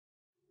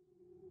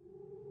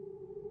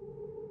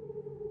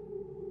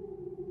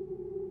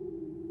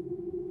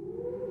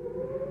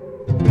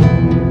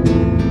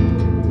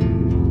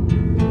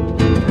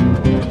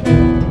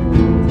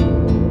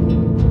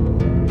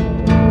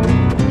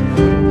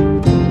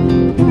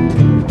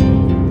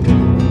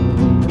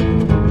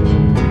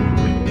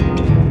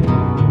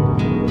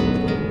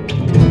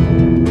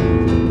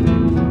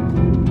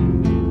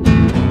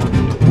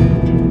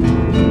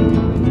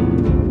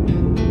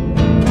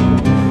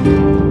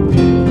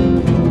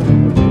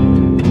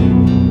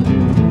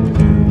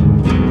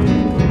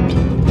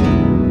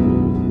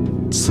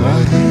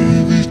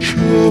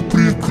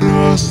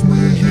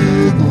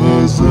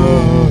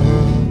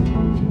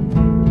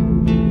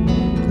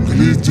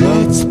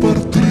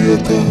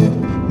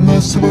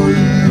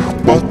своих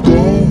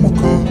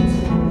потомков.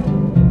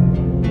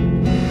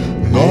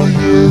 Но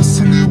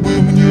если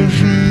бы мне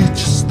жить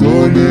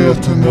 100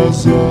 лет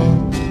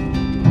назад,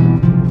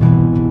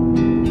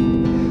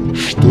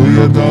 что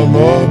я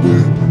дала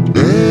бы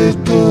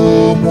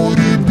этому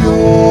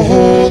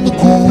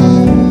ребенку?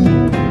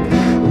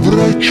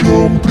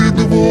 Врачом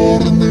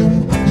придворным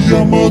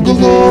я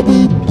могла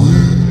бы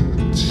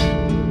быть,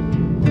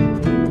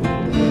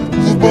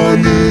 в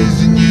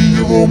болезни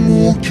его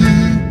муки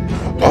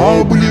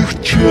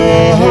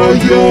облегчая,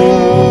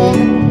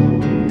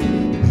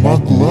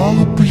 могла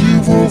б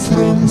его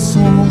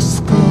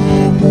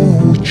французскому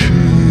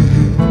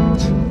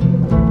учить.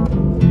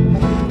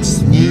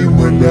 С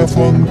ним Ля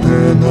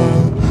Фонтена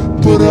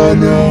по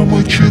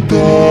ролям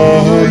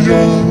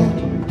читая,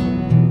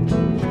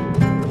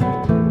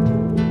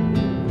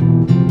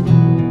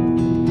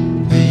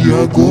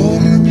 я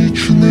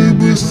горничной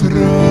бы с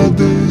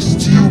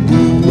радостью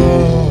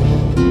была.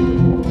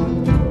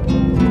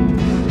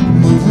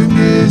 Мы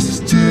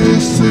вместе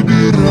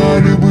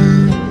собирали бы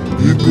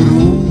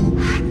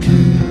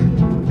игрушки.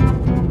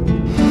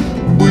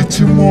 Быть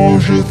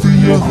может,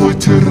 я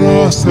хоть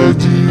раз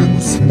один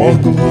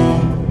смогла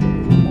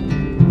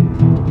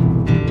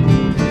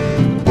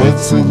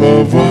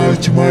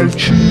поцеловать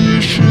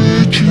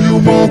мальчишечью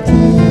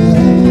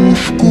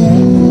макушку.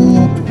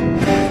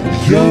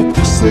 Я б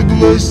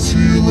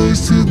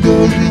согласилась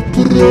даже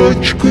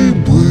прачкой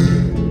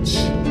быть,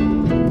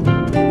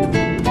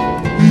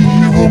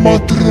 его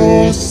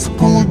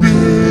матроску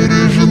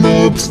бережно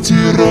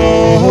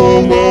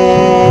обстирала,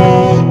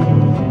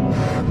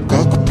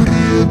 как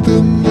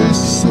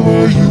преданность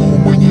свою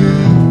мне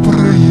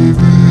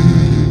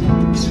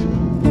проявить.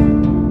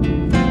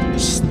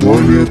 100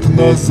 лет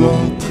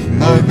назад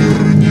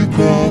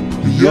наверняка б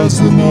я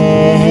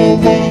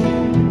знала,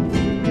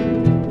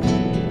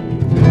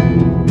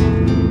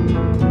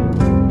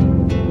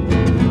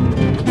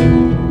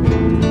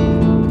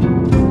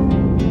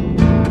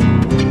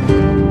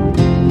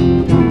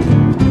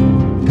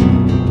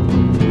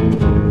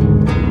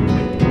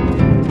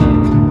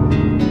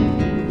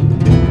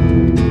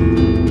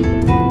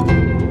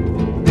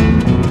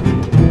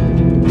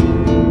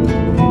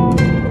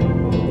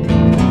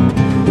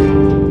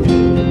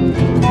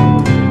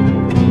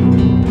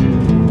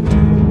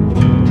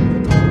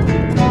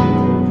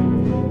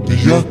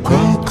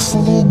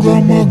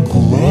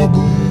 могла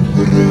бы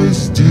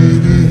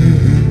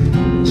разделить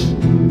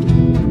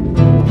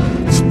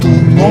в ту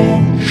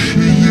ночь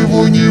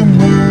его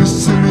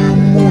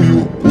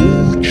немыслимую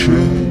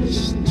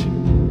участь.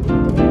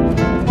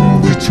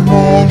 Быть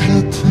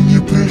может, не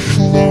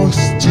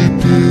пришлось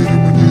теперь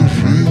мне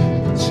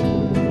жить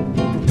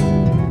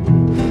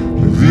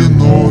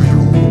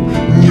виною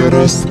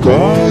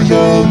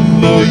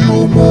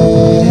нераскаянную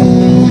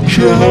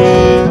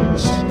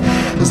мучасть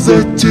за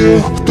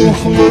тех, кто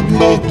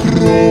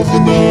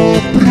хладнокровно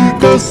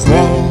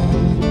приказал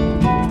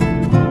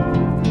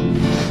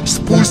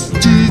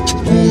спустить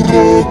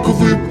курок в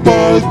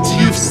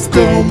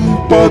Ипатьевском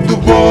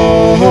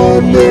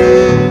подвале.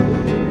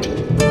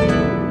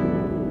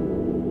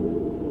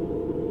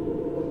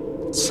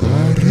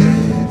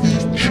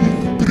 Царевича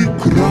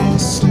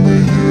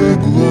прекрасные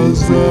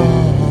глаза,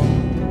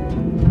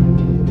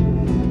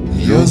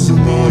 я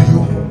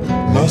знаю,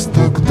 нас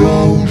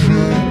тогда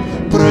уже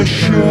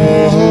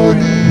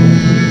прощали.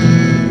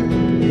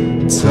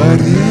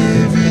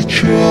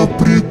 Царевича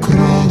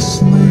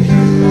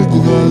прекрасные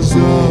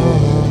глаза,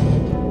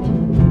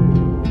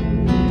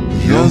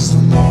 я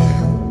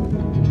знаю,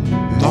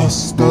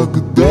 нас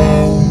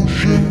тогда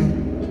уже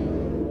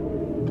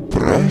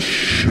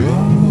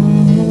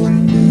прощали.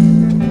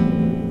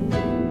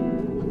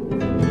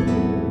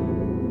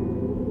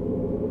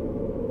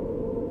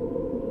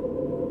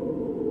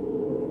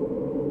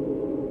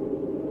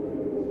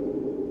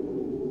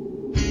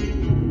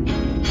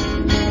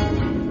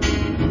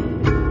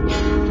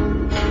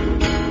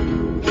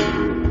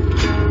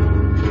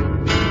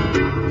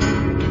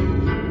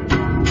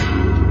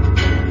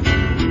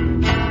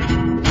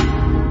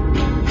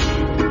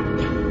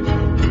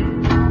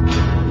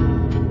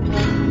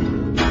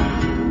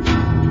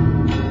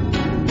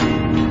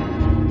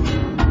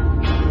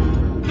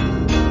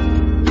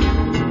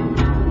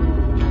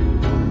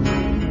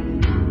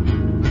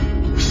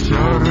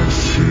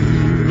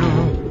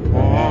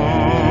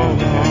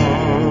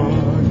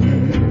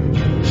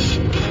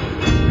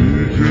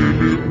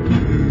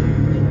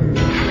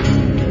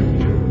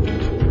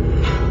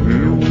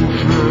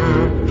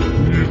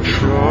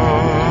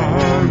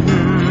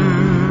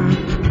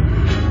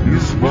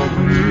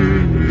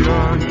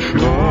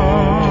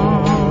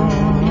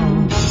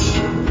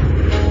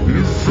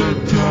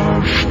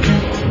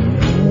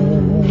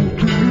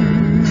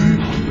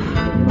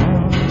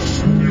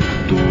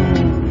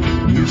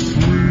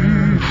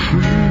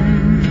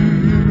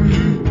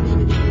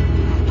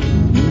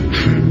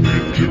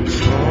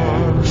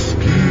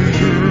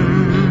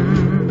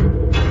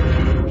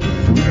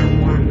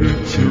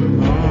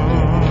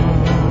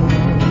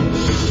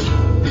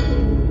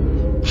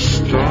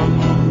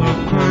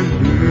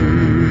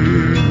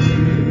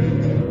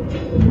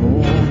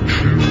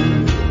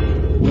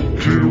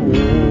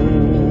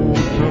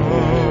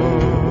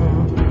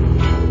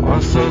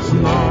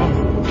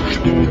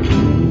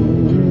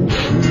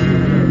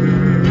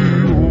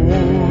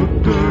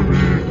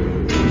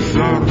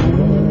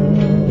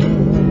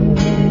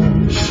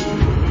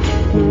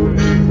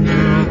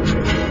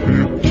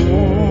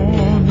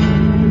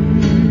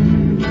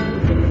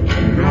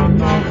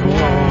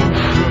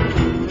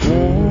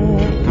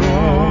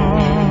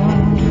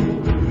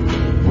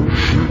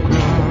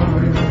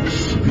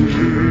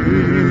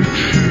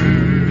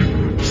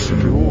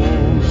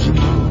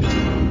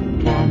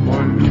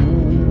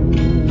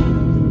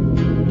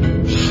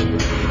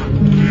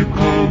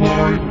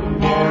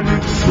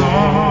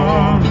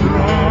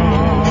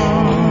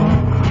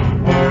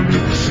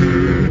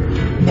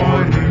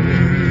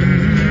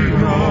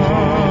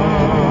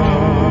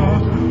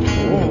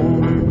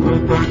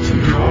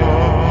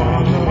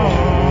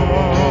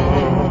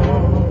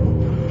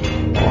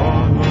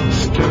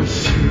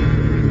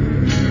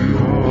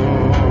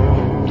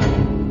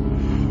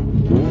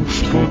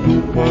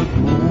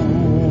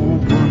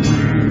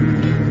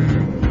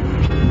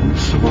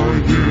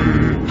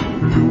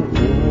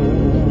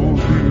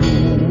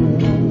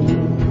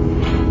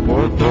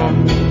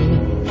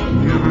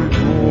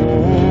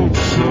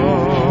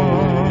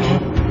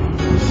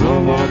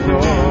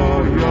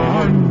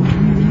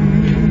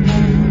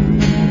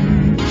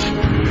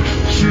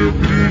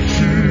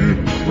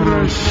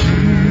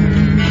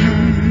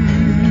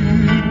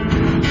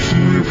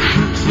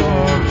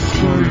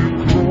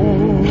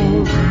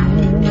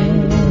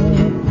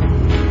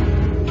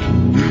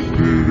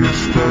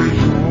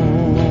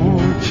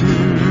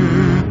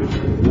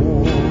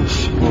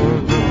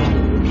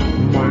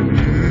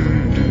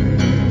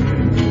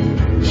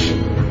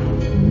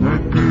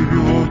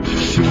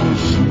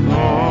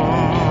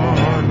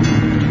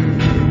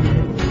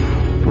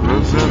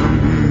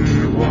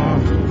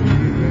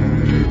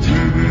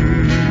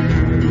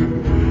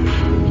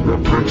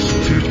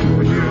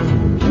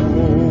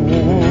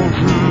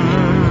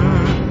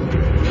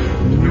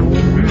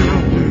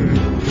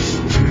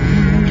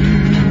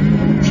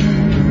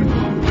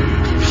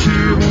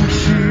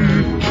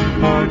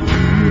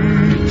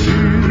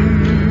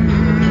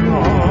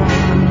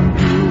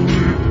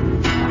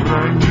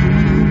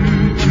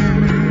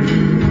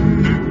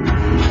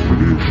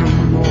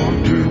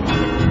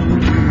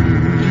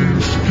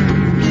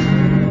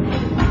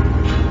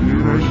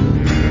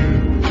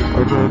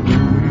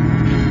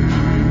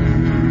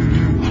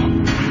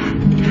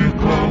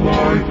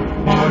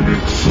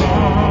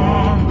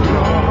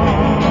 Александра,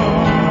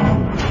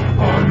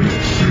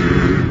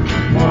 Алексей,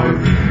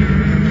 Мария,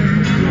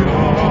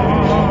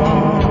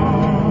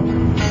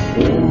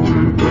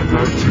 Ольга,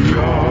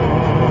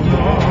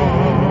 Татьяна,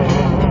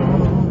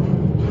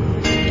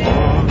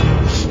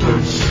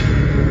 Анастасия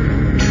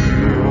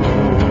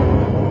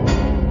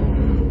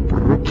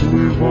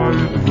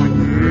проплывает в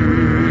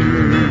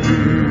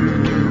небе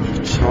в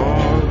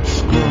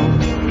царском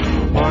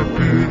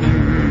оперении.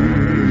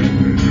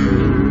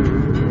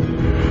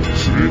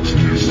 Средь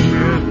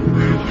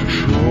несметных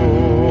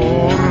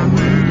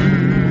черных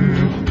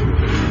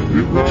и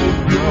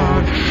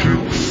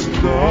голубящих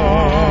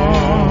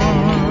стай,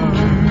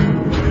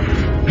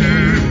 и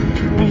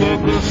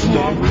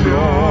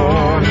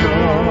благословляя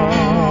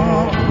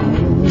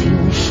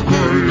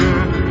русское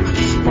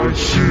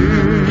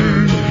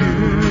спасенье,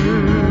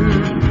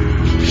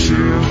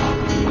 всех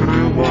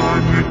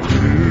крылами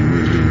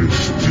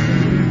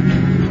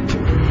крестит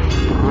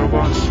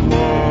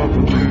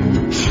православный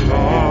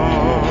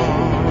царь.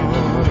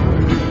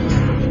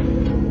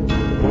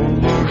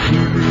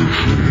 Положили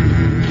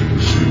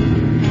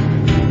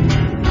жизнь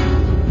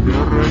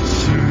для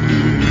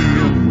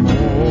России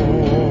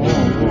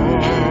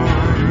новой,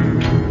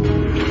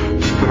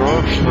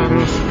 страшно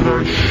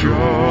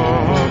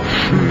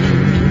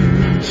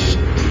распрощавшись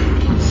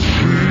с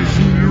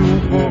жизнью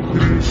во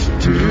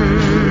Христе.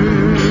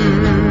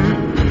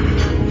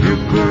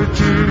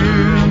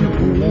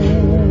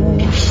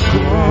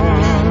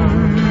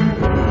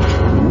 Екатеринбургской,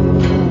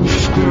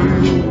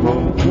 русскою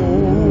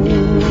Голгофой,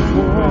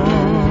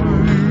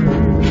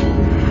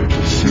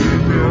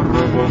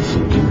 семеро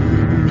восплыло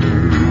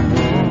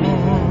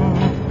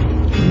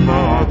на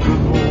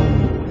одном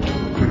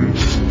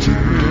кресте.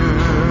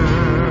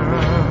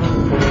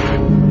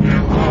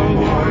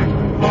 Николай,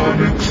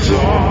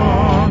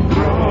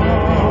 Александра,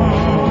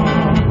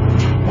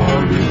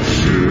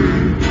 Алексей,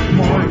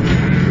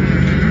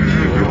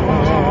 Мария,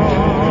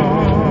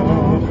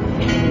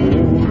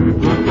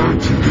 Ольга,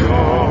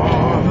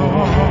 Татьяна,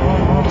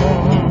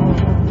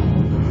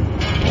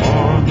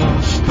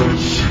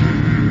 Анастасия.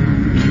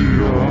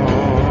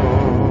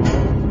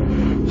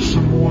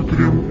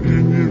 Смотрим и не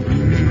видим,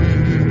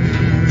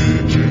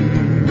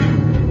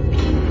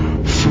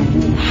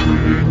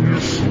 слушая не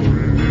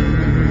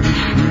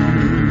слышим,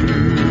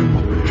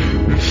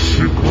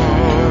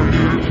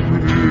 иссякает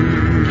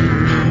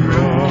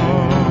время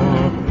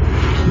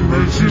на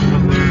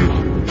земных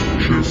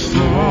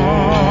часах.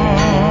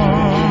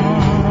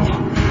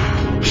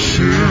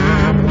 Все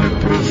мы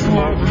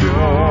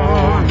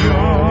прославляя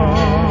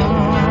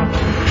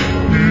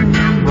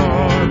имена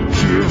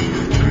тех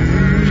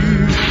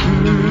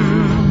пишем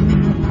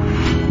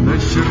на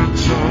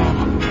сердцах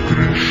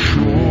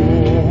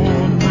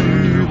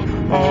крещенных,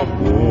 а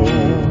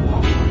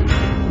Бог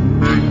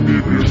на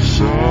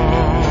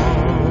небесах.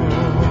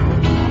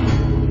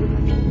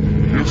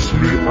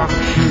 Если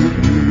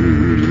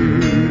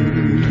архиерей,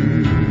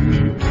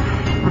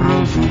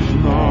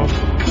 разузнав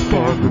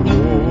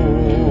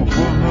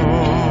подробно,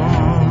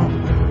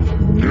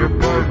 не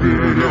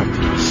поверят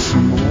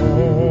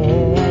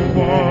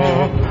снова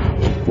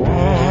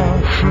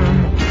вашим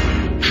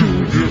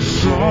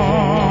чудесам,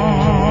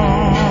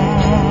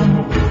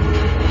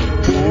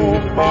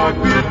 по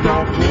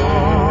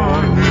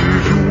обетованию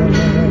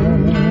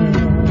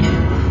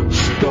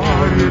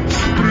старец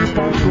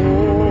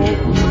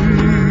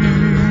преподобный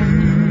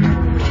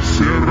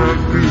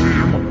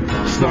Серафим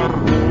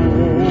Саровский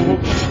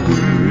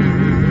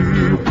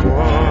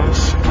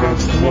вас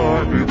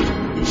прославит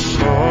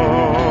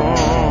сам.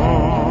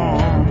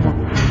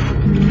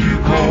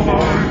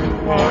 Николай,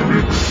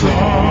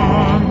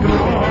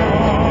 Александра,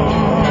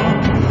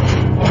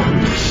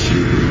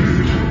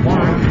 Алексей,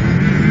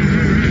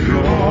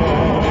 Мария,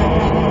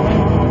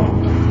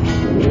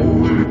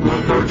 Ольга,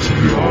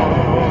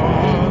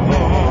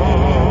 Татьяна,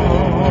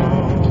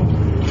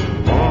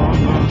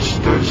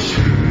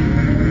 Анастасия.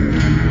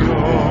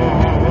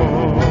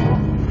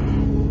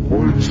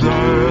 Ой, за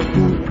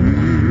эту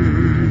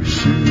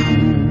песню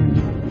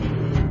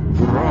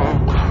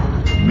враг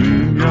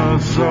меня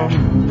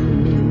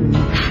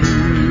замучит,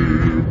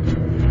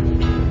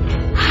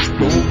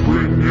 чтобы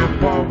не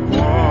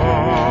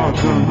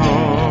повадно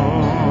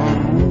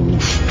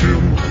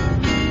русским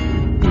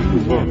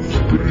было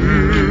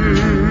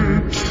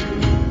впредь.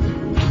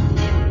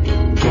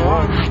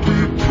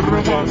 Каждый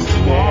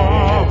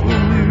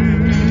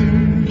православный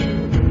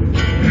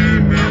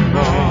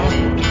имена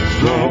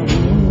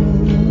заучит,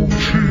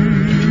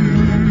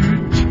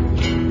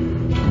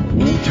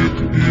 будет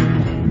им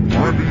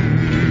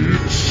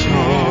молиться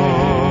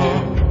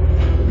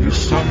и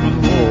со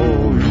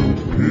мною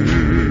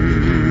петь.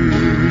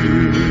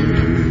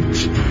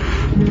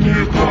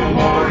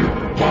 Николай,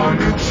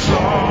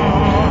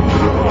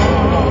 Александра,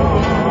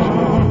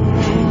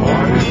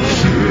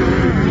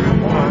 Алексей,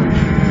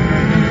 Мария,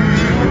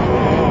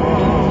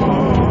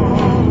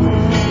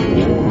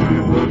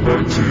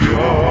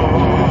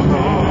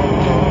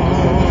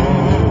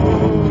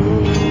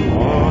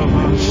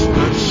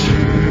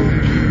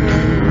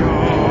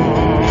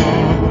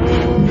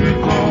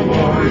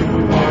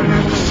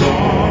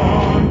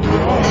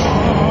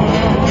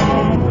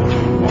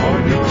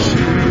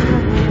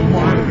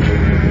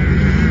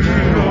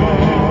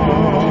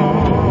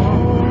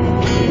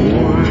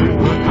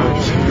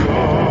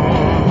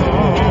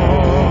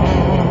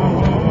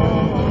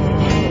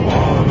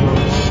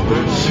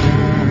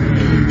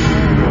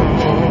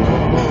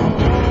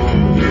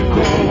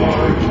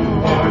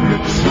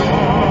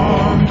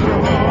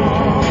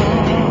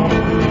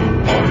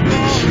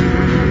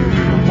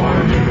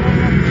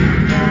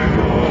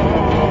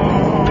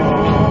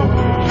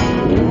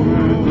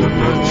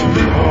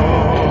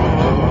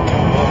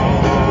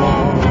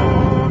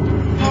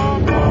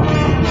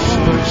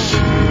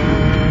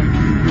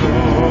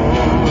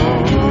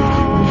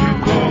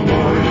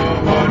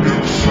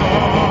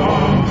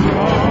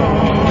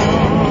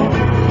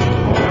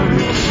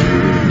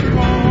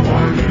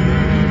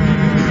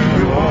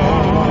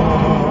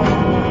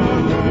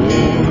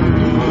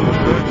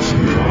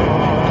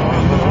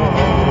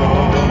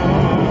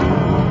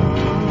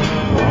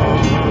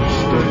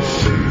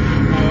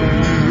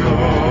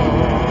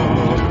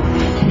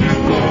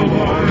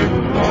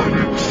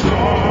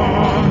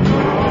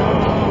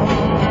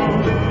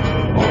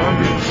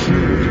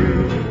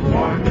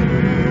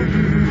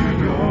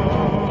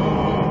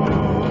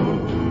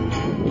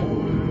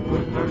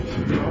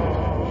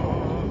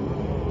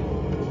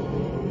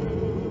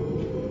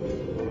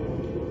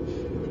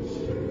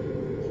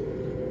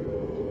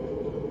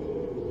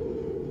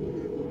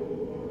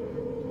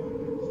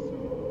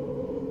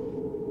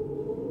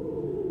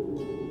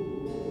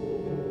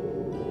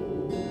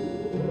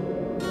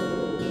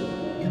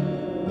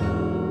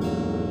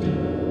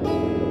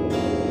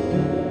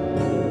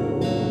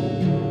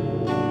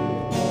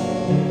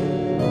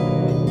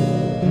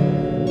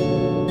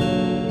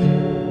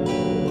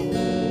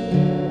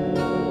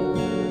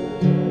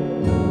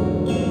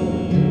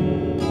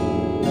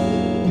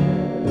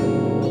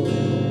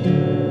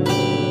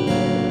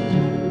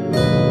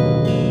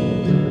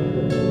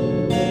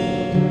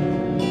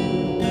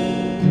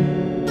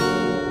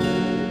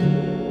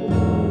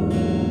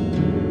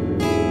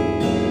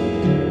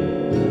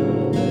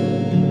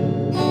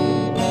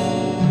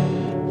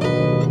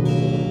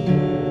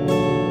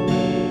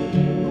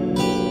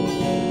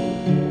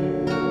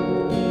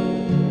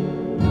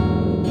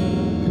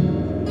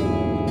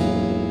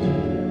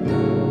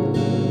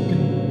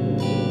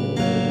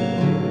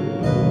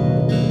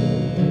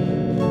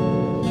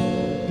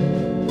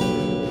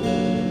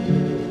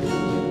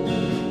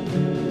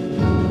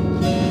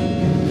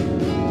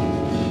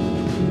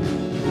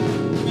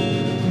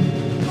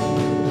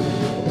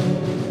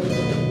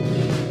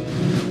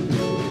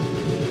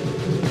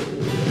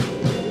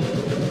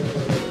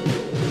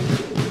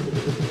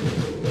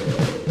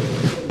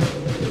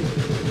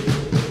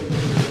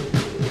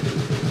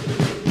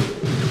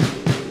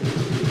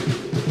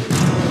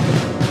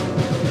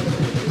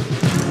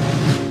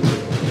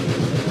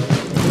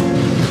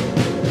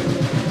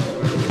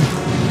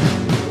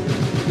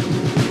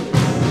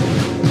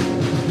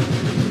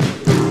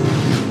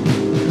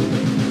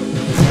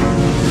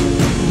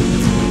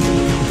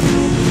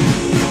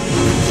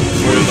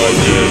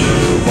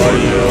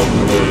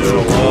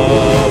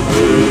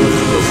 лады,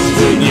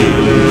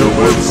 сменили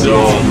вы все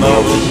на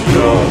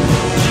взгляд.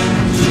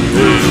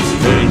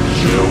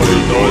 Изменчивый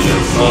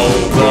тонет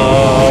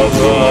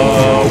солдата,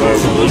 вы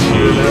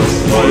внушили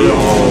свое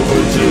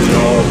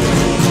бытие.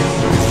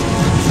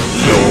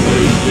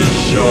 Юный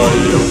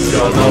нищаев,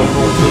 я на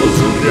вкус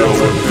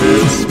зрелых,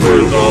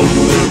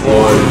 испытанный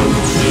воин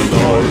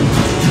седой.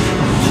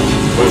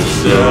 Вы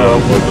все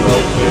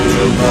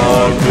подростные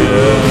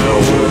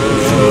напевы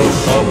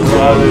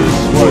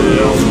собрались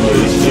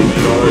военной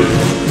семьей.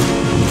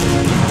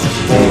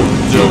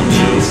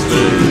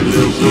 Тернистый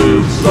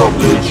лежит за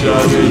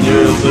плечами,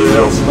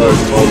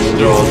 неизвестность вас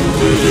ждет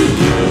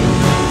впереди.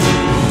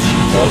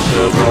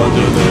 Наши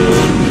родины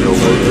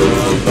милые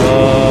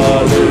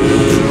дали,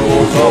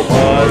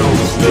 утопаю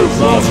в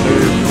слезах и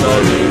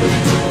крови.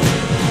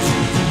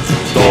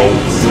 Дом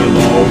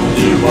сынов и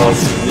вас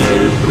к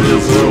ней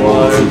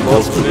призывает,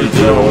 вас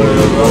пределы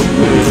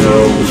родные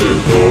в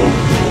лету.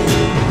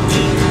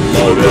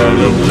 Но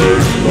верит ли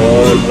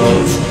кто-то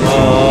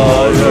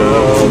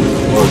знает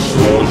ваш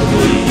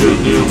сложный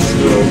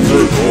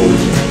единственный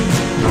путь?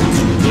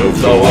 Не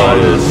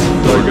вдаваясь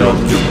в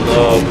догадки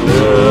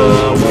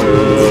проблемы,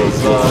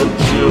 за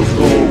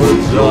отчизну вы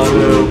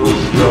взяли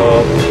ружья.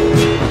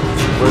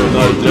 Вы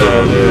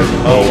надели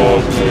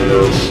холодные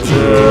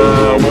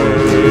шлемы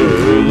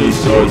и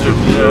несете в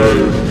ней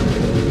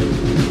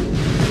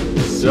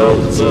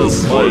сердце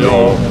свое.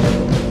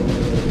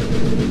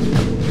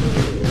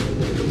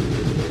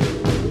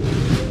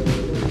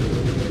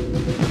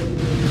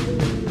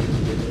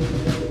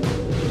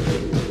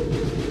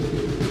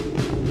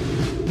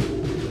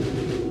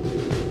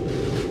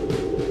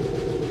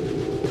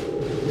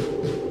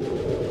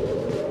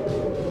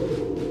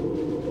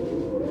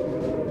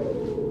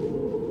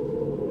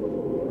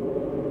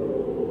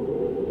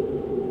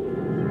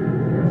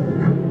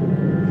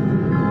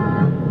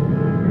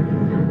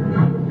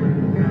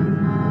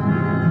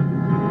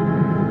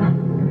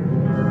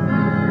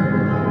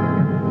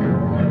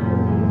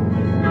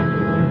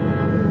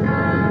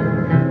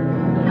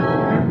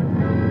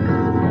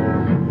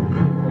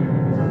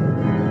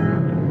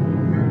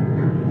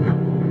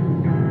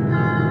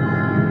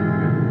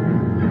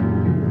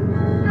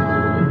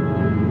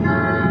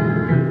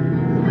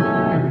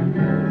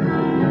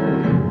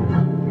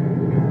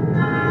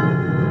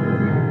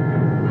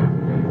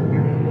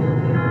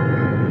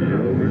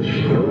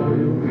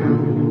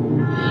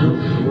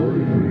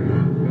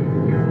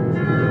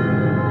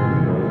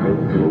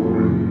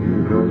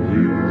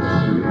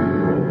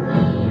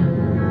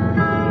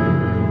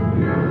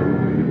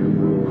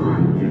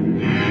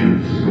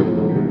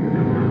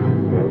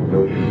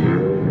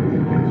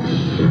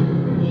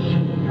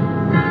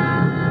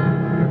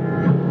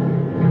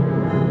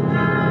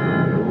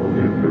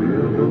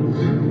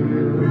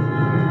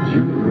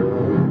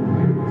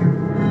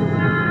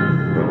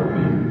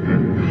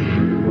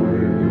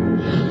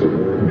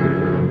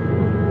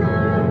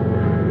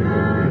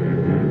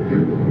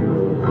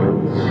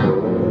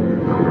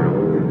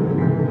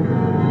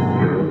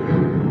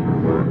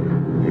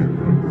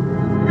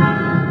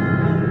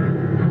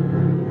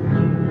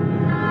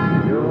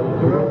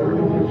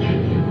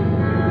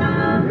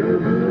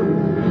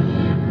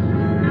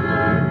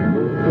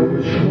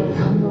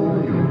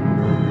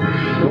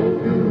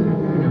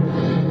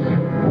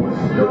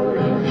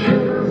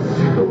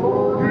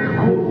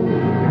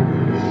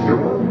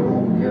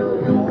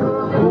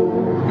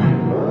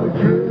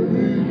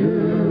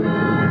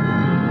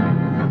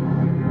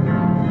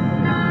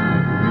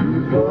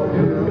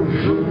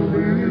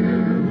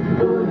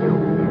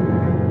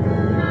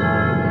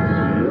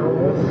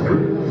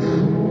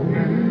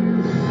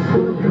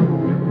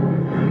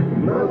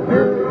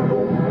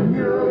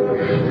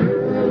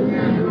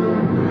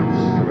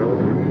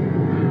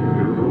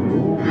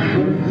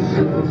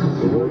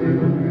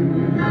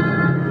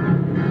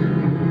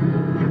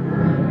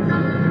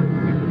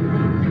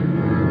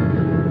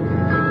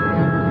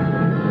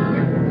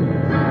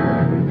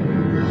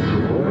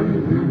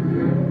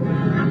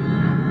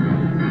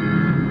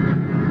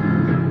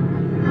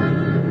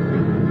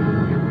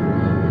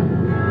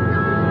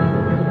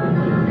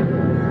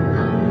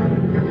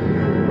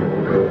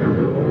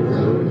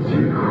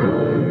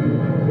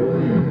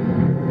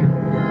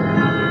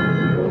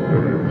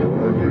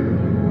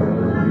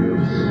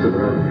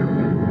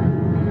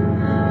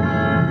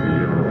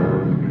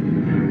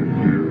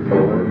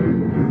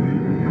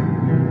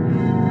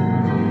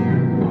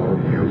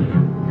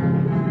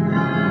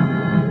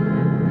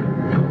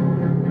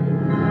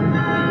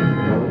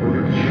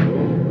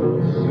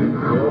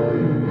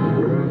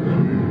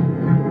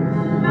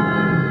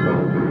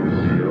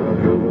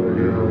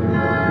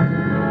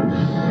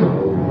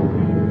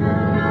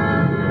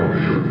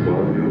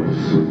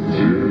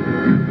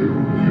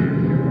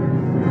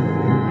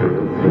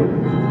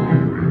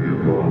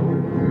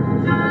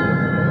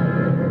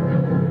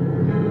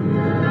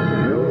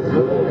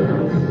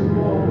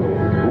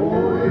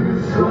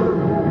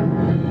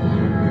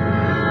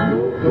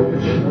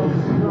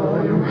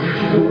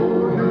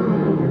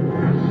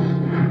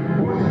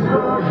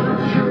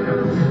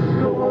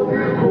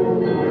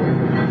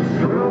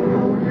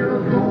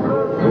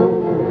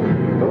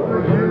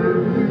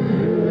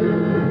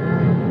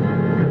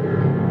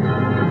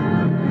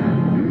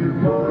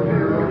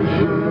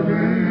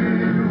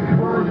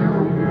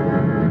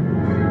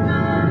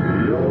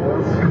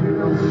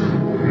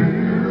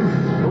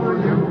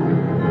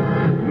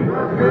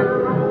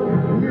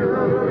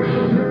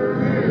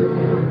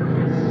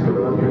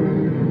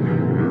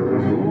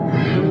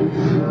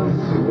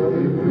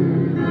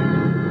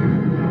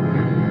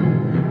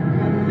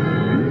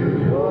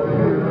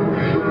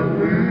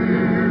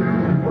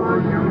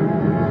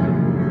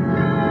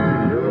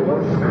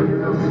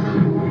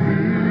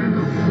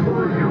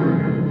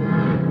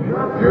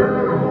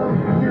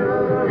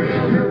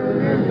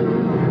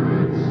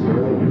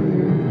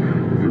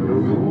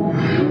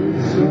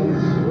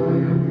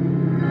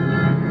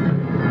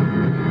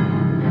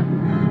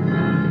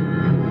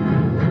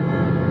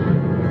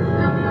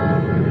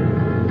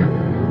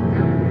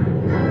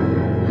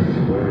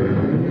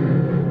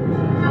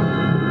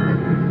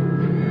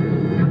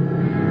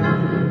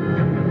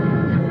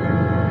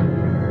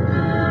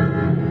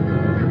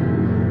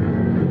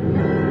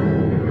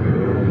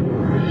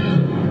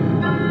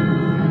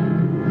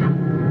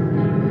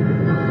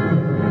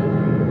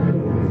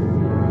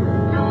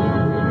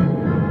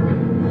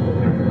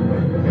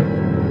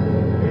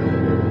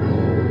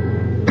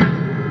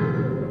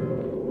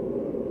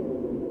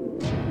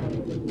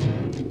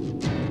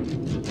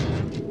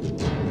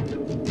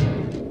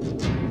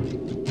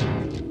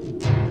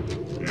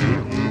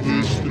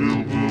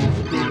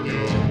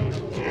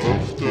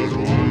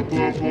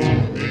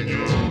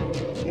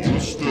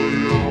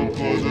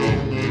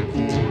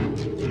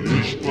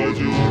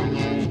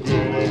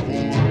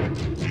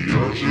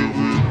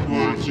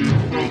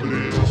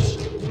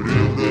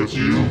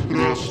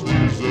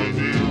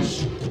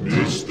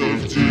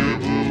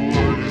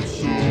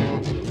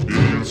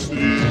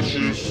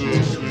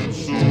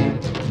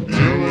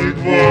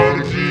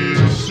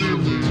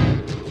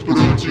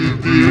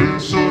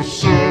 бесов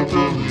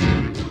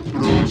сатаны,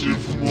 против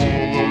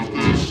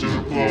молота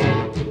серпа,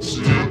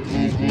 свет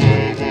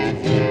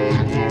двуглавого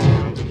орла,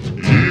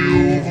 и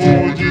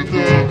уводит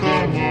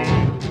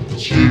атаман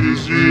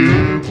через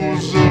реку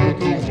за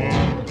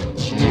туман.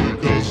 Свой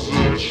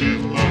казачий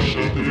наш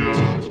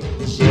отряд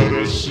за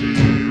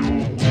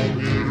Россию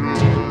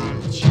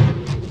умирать.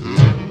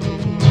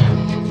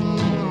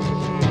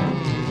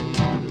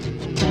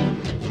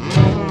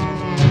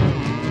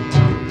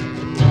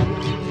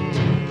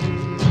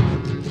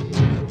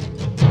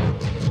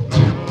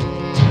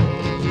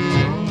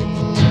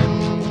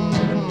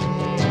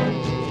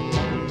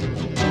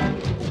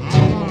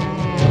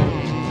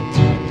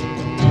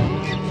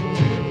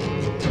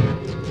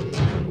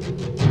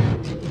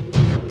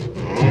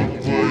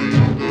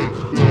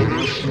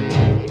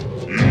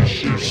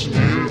 Ищешь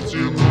смерти,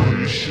 но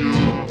еще,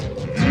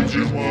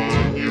 видимо,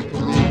 не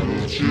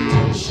пробил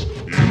час,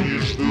 и не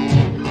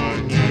ждут на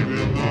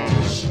небе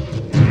нас.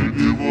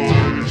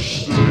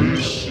 Выбиваешься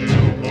из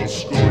сил, но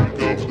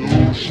сколько в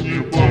душ не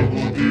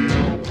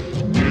погубил,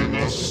 не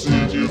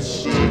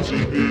насытится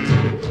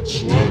теперь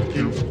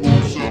сладким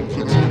вкусом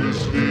крови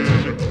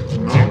зверь.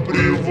 На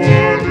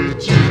привале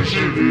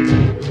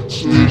тяжелее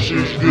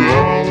слышишь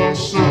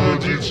голоса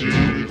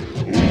детей,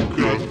 у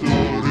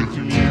которых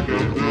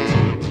никогда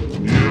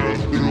не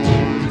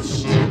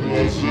откроются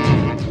глаза.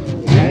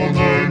 Вон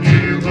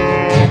они на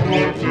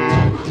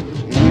облаках,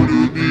 у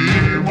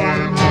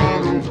любимой на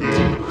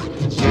руках,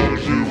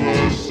 заживо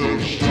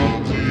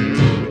сожженные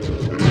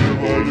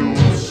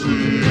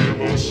революции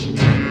во сне.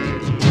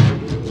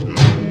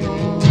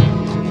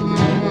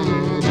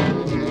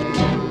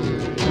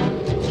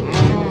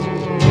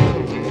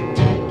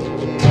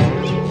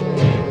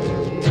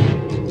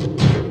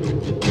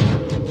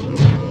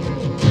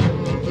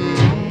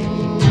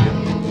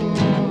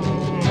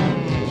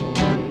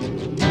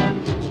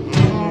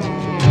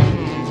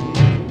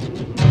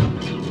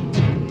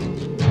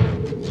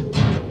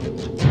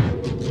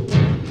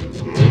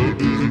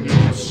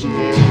 Обернется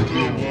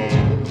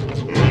туман,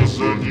 а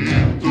за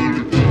ним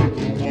только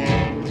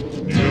туман.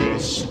 Не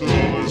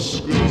осталось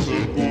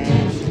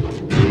казаков,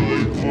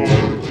 белой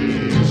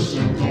гвардии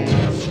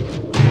сынов,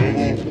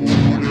 кого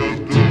пуля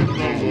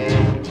догнала,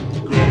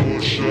 кого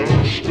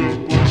шашка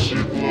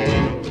посекла.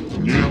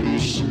 Нету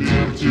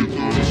смерти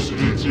той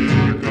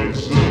святей, как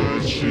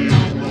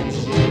зачеркнув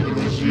за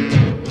друзей.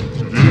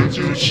 Ведь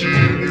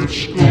учили в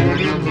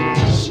школе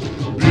нас,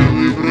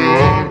 белый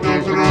враг да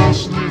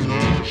красный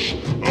наш,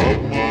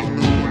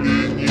 обманули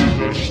ни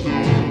за что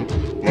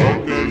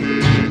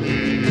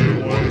поколение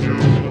мое.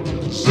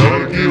 За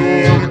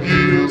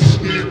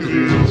Георгиевский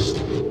крест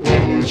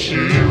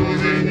получил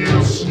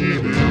венец с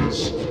небес,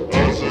 а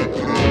за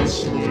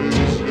красную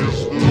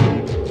звезду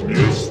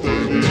место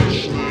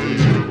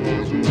вечное в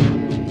аду.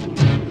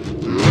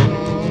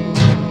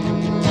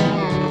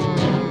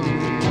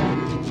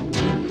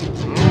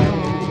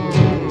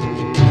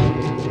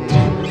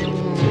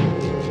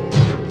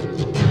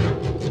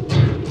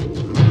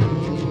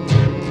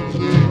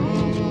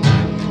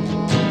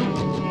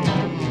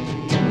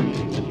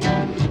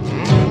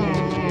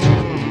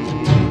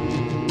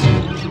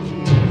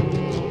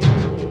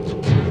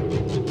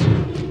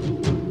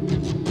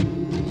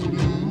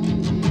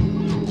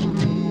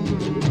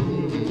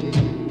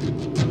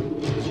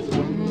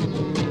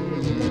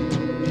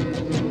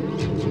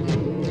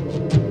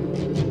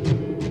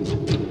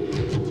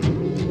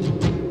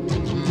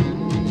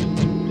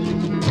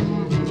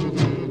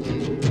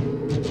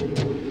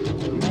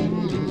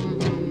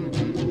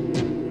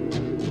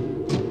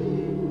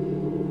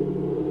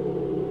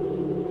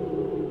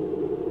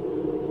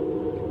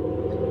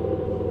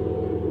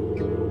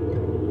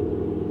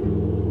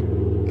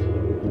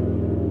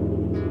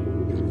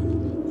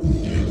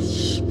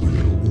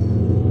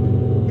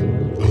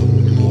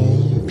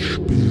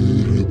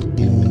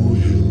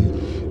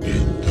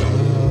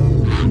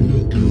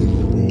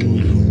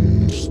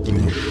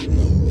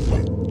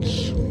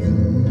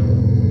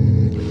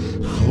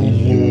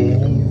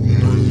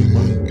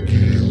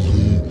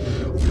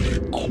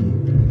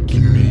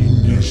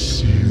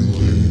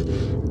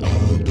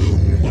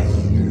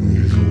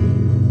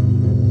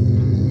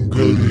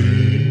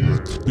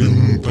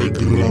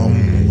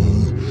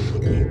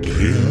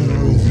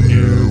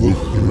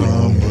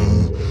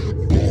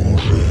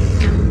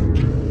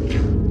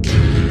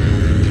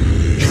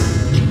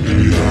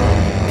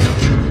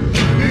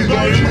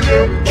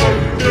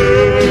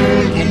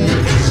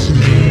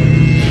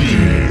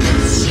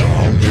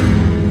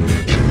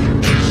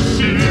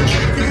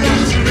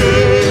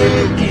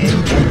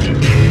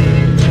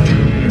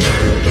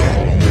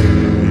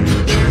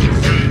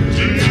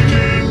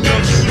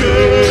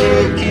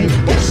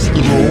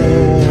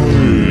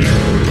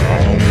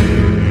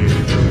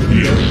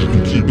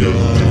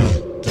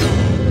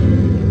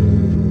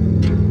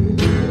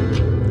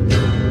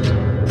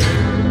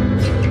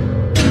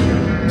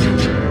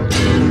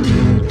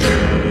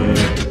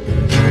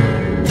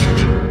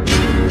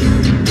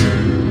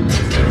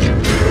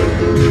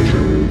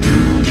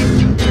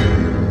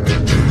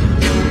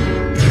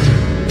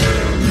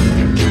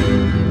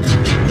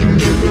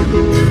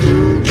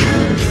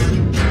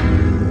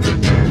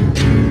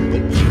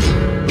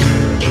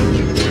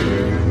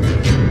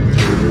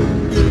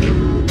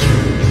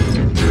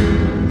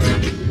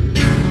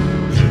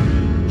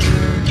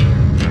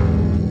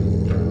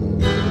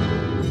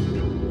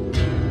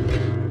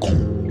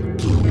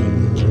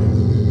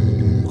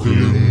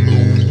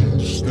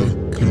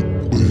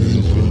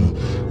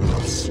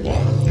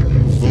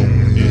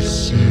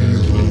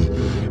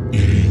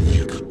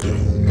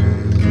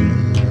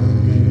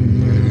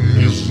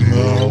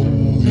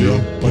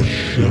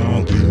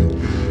 пощады,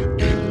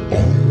 и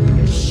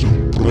он все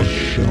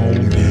прощал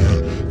мне,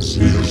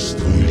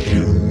 зверство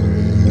ему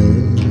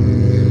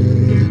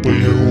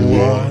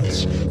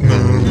плевать на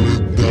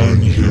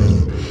рыданье.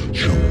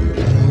 Чем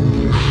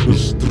больше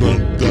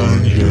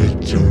страдания,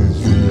 тем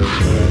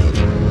выше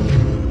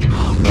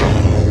храм.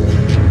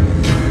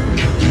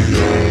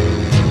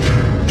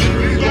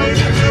 Дай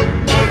мне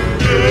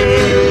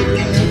победу,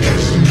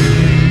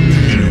 возьми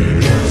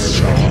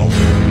сам.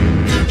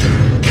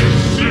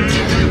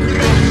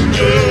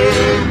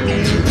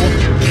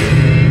 Силы к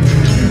разделу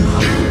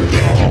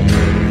храм.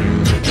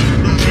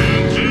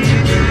 Веди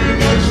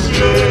на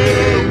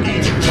свету,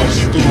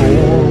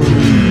 построй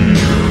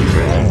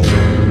храм.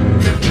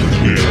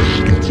 Я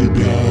жду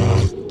тебя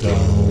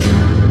там.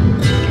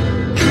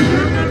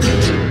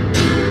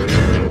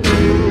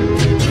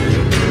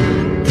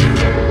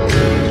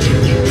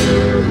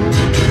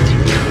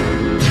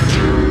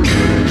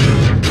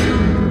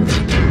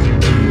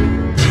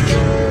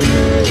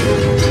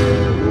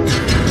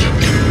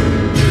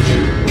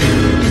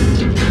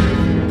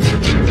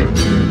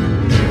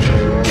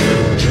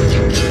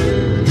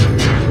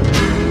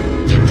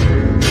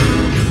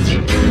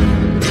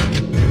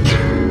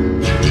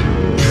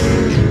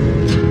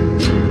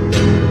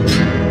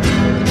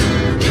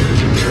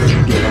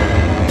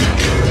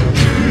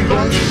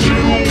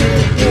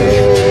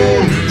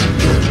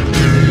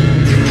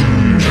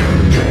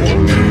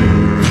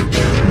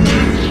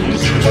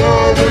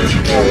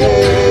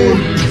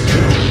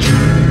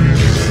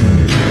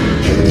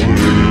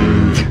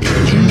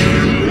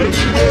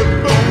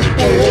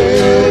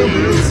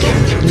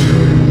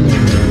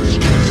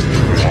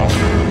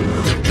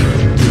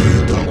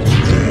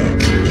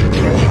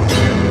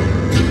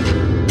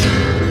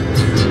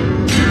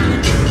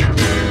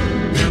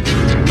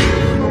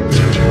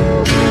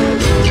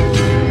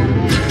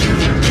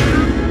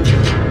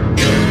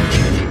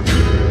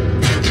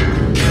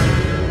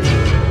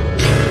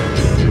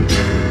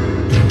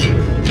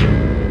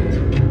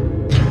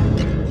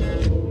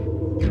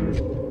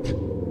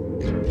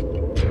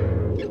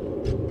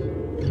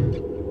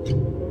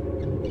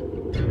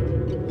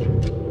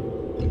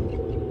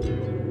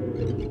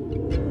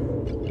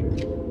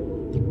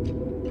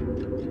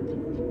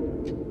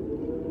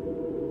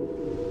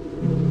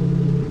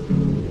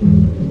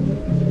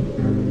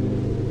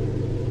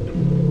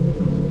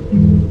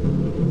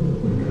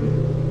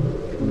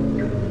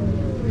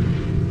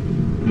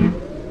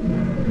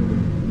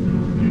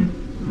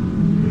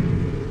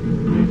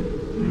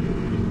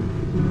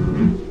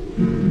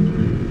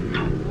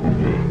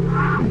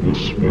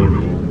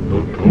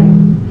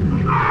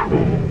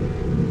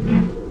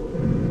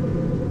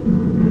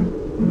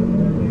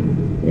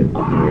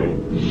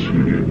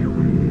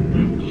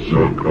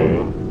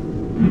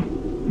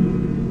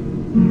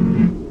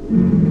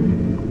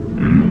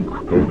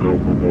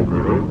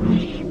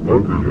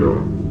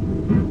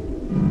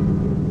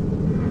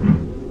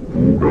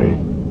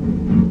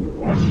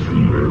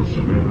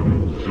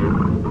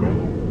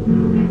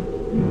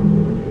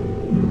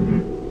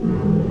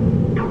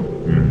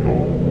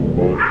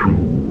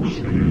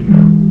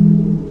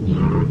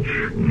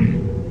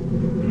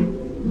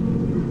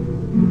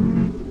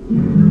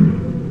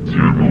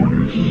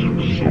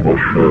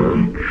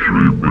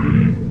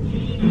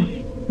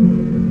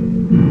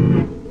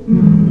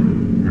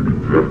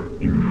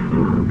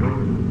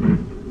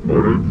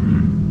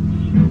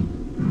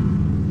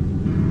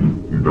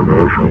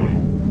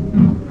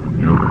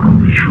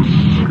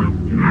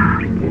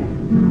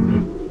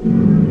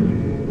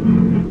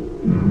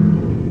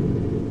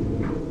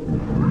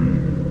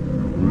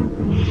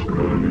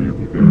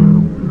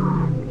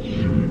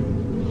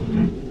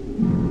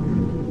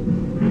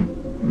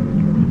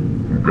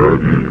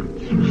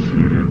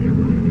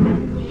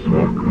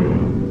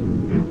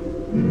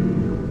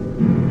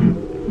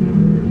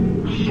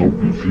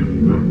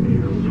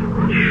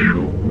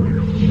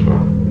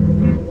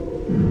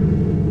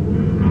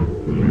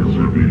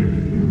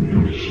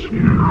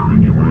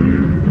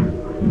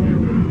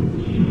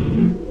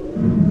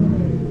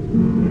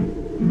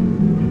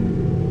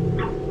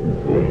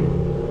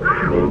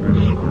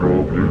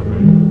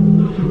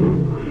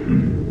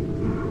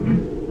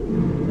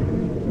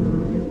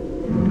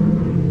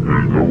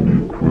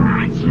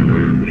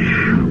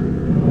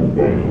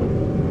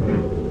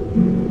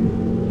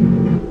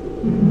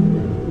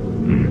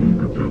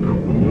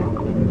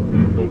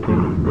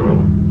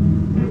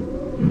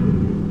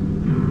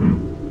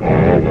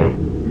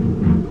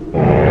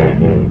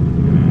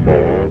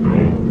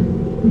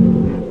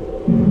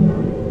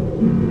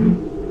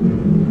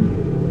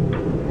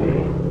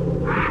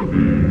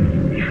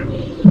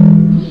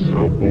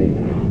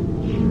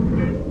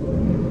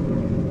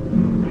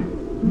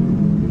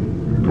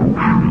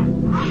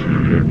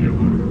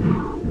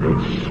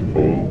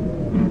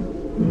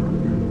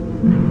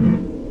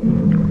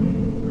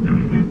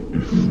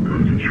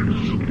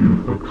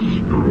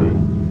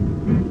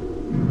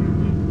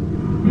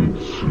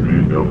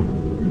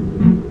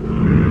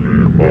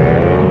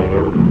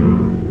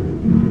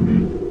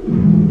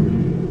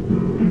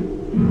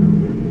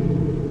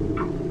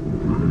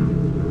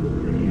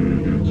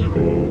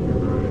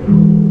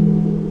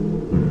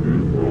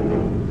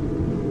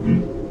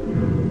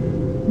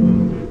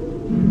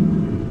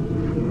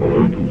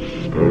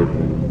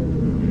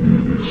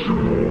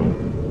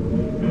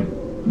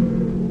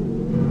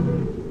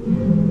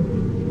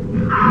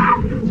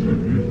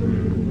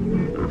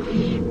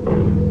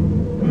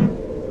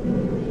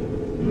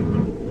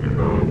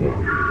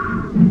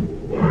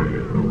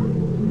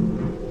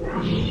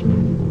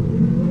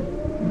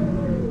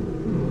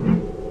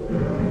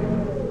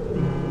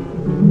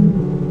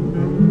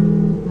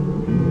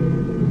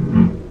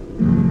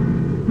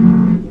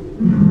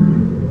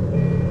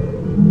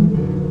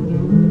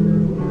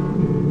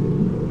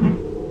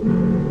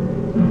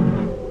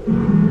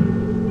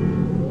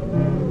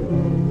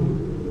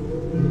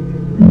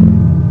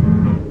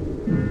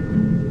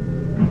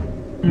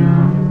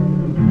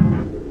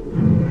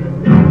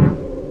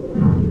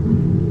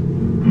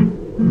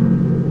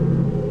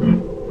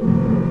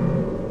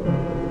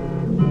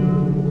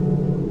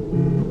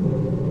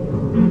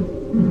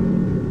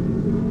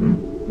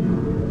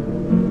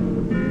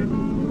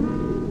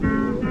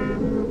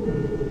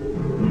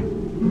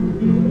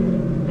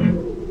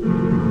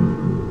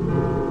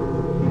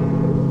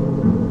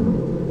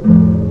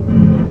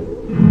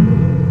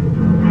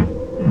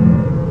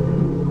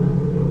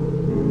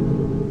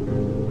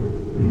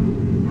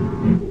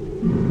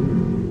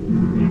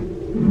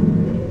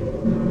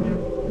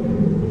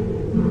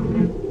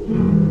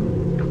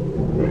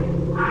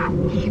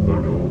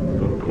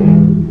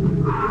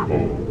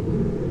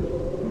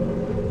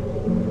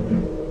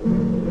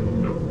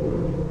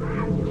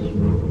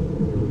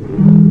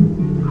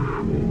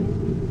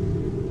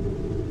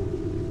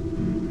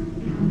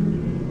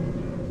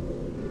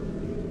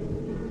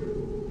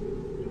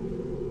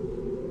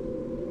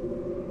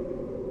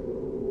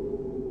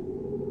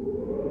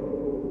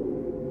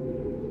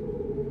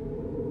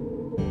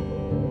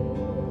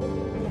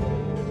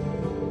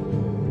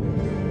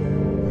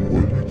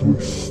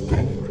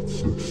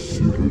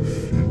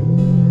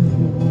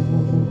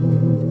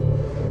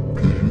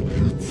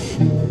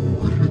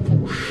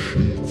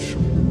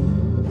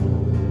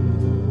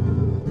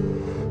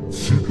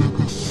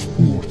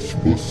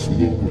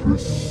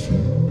 России,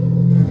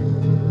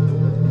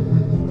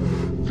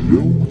 для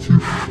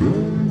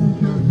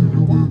утешения и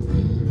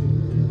любви,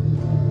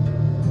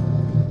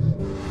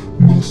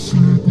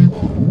 наследник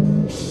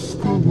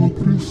русского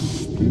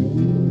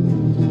престола,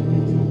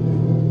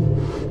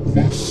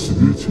 во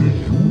свете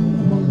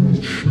юной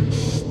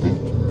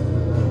чистоты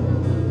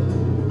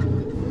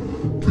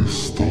ты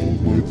стал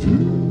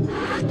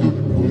надеждой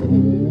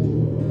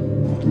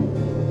народа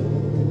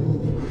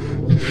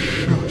и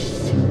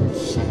счастьем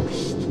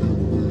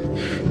царственной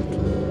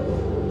четы.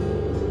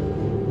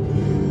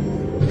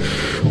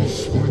 Еще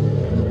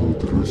звонили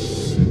над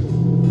Россией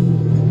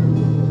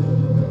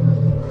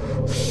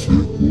все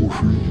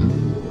Божьи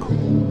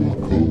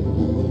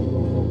колокола,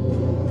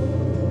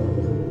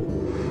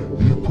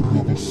 и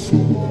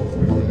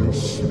православная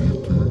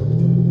святыня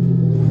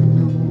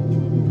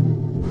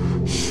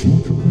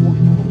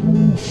судьбою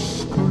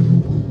русскою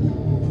была.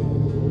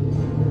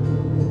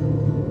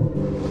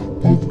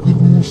 Под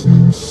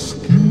грозным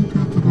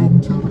скипетром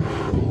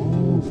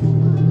державным,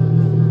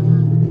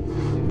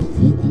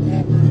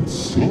 двуглавым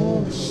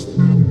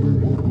царственным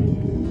родом,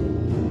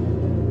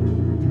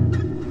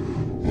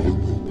 она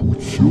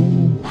путем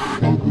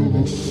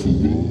шагала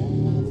славным,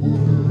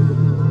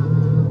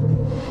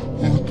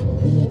 от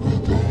Бога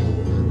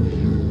данным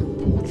ей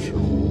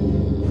путем.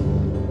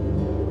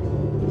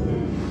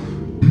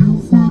 И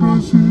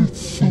выразить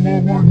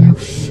слова не в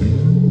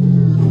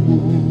силах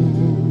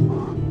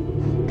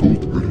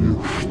тот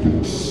грех, что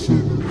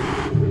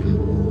совершили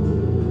мы.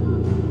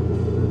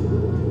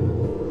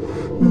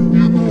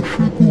 Не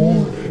наше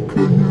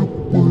горькое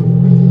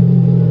помилуй,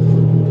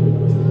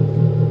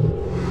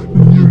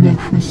 не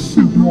наше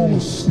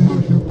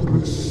слезное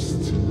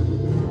прости.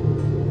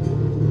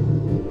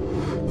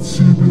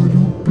 Тебя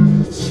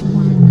любить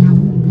мы не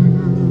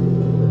умели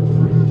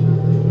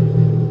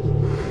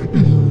и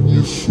не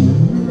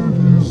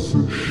сумели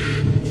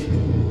защитить.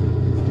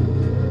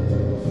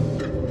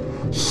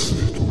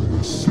 Святой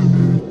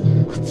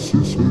наследник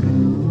Царевич,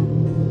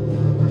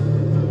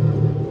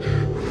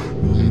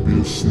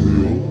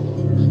 небесный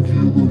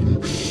ангел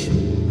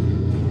Алексей,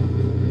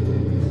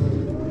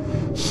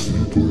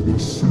 святой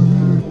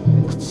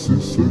наследник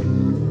Царевич,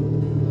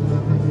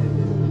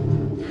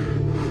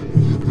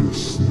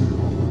 небесный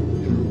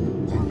ангел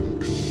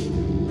Алексей.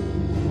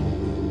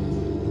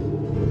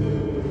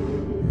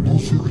 Но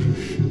за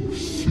грехи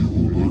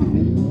всего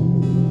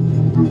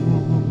народа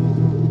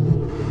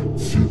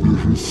тебе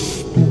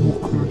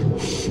жестокою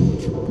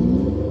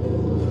судьбой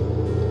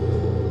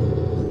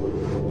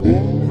по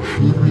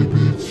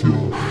жребе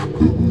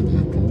тяжкого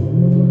недуга,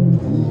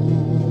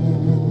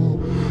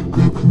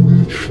 как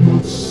меч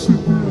над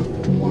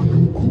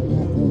светлою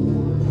головой,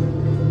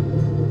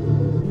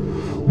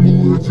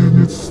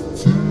 младенец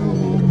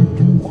телом,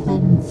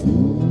 духом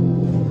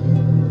воин,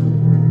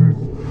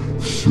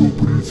 все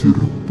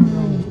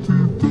претерпел ты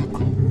до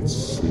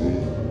конца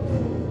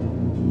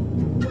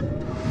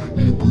и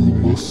был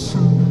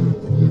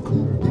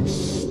наследником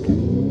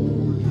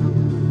достоин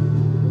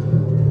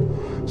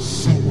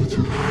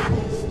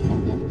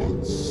самодержавного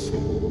отца.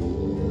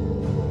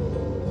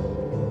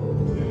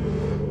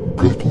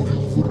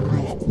 Готовил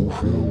враг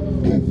уже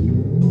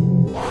ловушку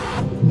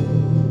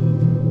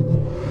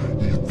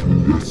и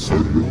для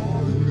царя,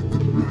 и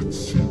для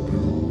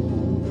тебя.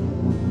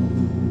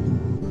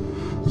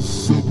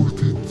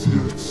 Забыты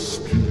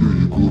детские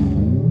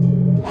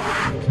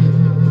игрушки,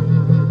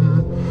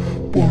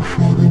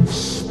 пожаром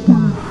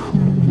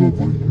вспыхнула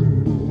война.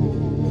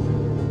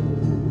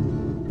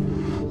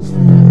 В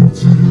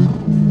мундире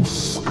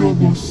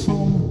русского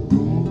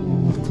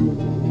солдата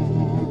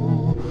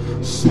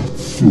с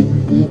отцом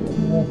бок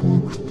о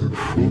бок ты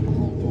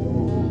шагал.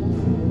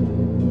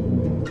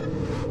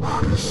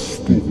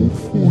 Христову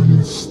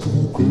воинству,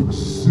 как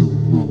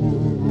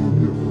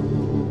знамя,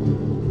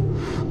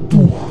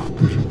 дух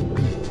перед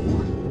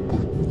битвой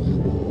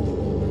поднимал.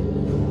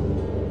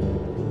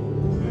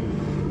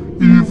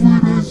 И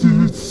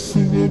выразить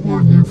слова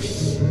не в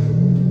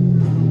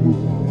силах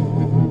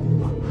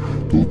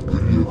тот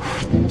грех,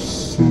 что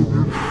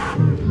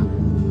совершили мы.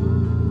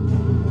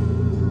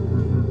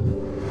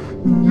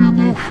 Не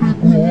наше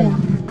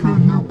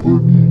горькое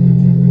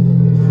помилуй,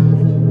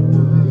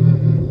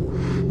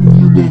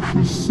 не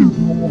наше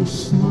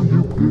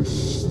слезное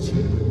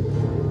прости.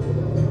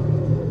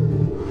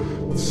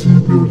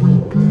 Тебя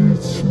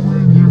любить мы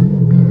не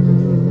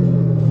умели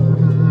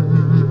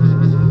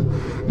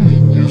и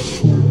не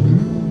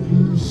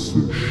сумели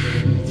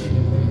защитить.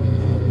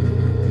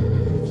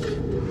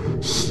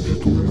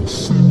 Святой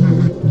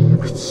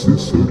наследник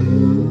Царевич,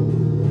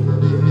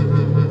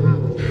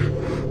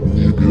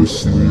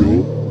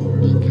 небесный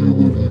ангел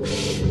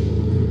Алексей,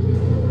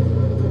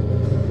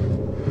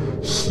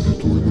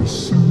 святой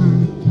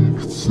наследник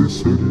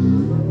Царевич,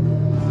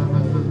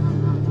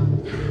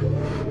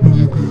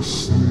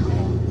 небесный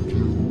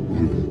ангел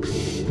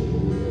Алексей.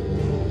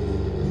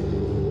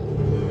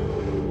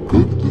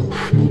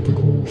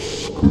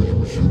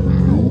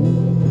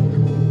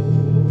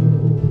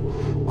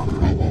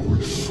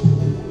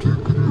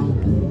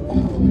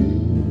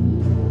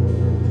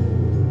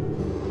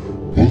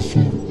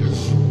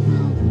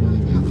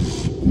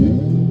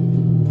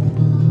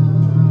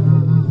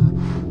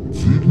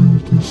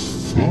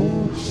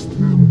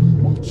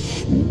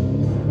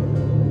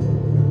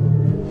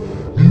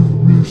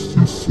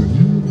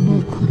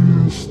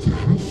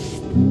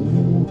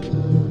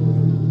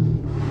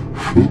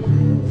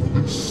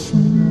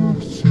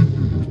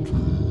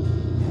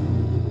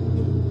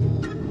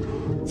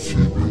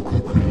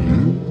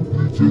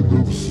 где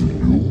на взлете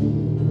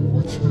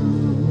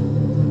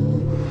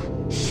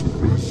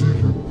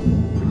сразили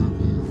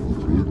пулями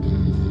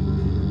враги.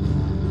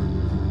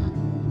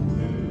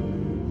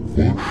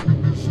 Ваши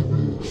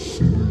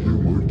безвестные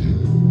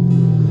могилы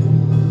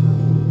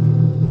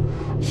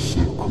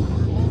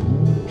закрыла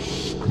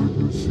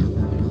русская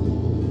земля.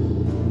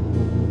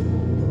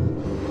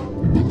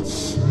 Над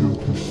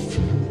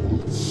святостью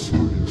Отца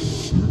и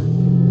Сына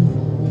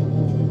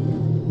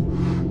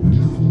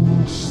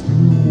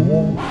невластны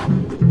ваши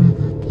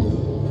клевета.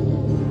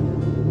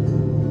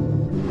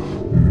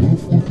 На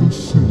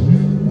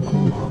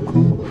фотоснимках как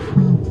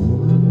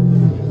живые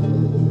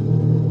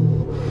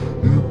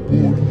и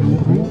болью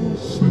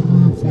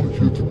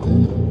разрывает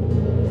грудь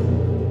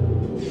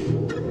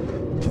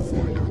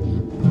твоя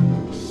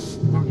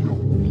небесная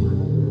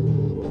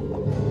улыбка.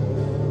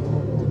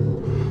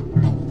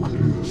 Нам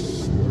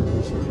крестный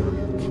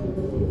заряд.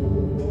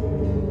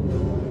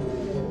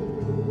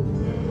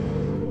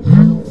 И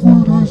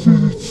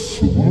выразить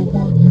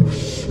слова не в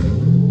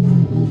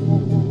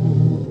силах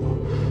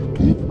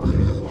тот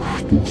грех,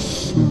 что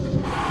совершили.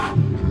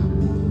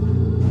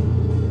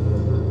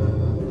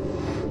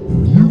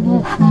 Не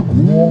наше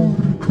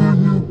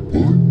горькое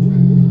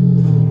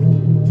помилуй,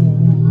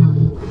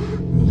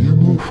 не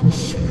наше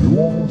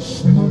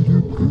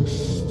слезное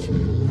прости.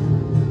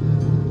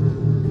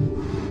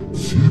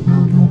 Тебя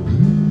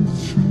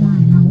любить мы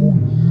не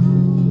умели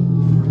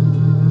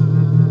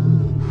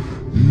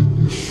и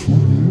не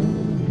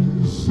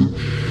сумели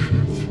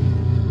защитить.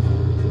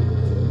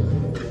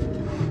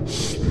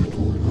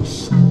 Святой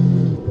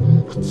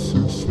наследник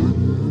Царевич,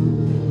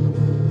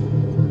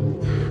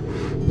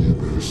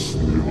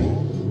 небесный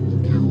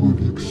ангел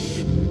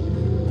Алексей.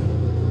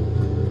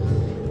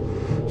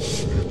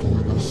 Святой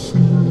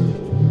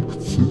наследник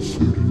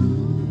Царевич,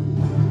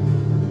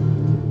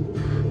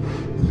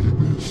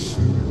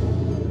 небесный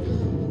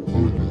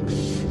ангел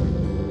Алексей.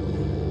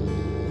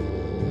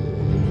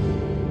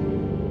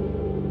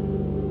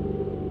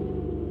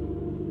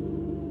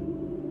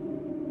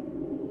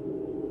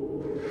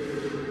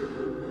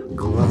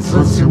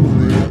 Глаза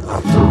темны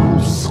от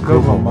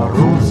русского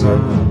мороза,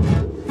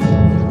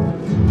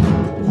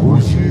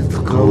 гудит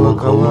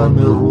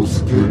колоколами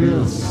русский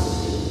лес.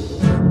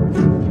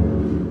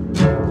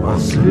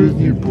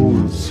 Последний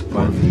путь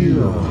по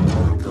Виа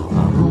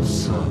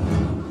Долороса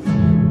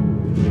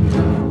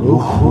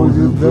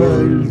уходит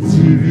даль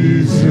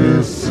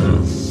дивизия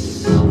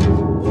СС.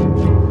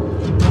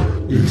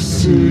 И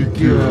все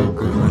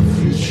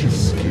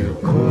географические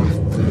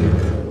карты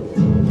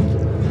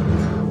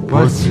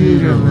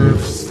потеряны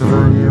в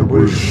стране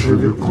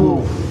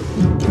большевиков.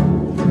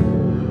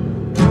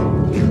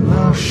 И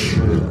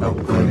наши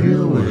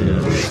обгорелые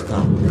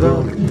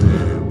штандарты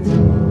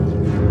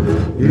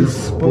из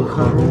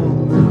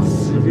похоронных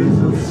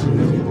светят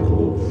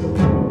цветников.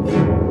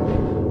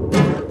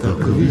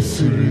 Так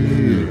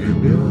веселее,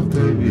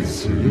 ребята,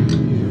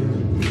 веселее.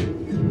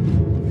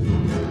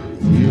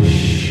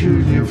 Еще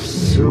не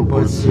все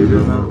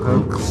потеряно,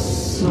 как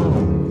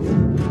сон.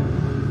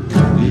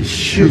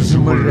 Еще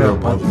земля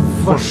под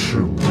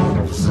вашим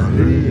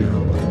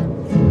мавзолеем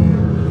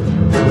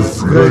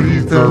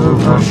сгорит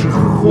от наших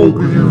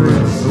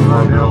огненных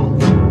знамен.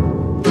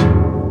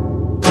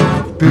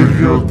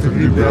 Вперед,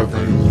 ребята,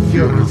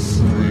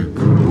 яростные,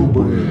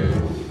 грубые,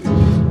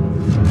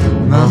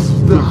 нас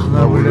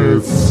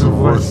вдохновляет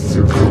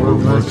свастика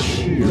в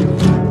ночи.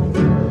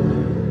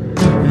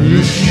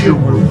 Еще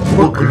мы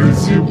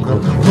поглядим,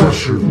 как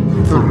ваши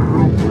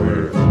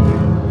трупы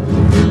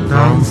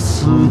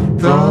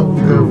танцуют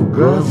танго в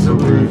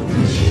газовой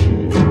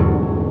печи.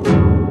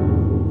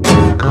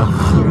 Как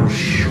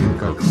хорошо,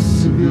 как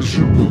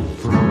свежий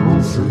будут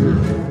розы,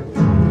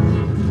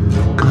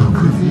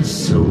 как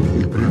весел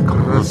и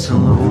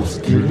прекрасен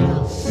русский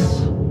лес.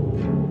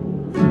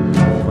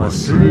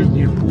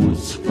 Последний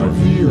путь по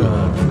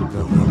Виа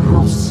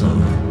Долороса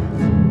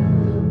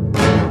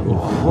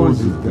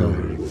уходит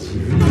даль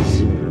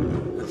дивизия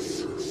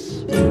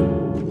СС.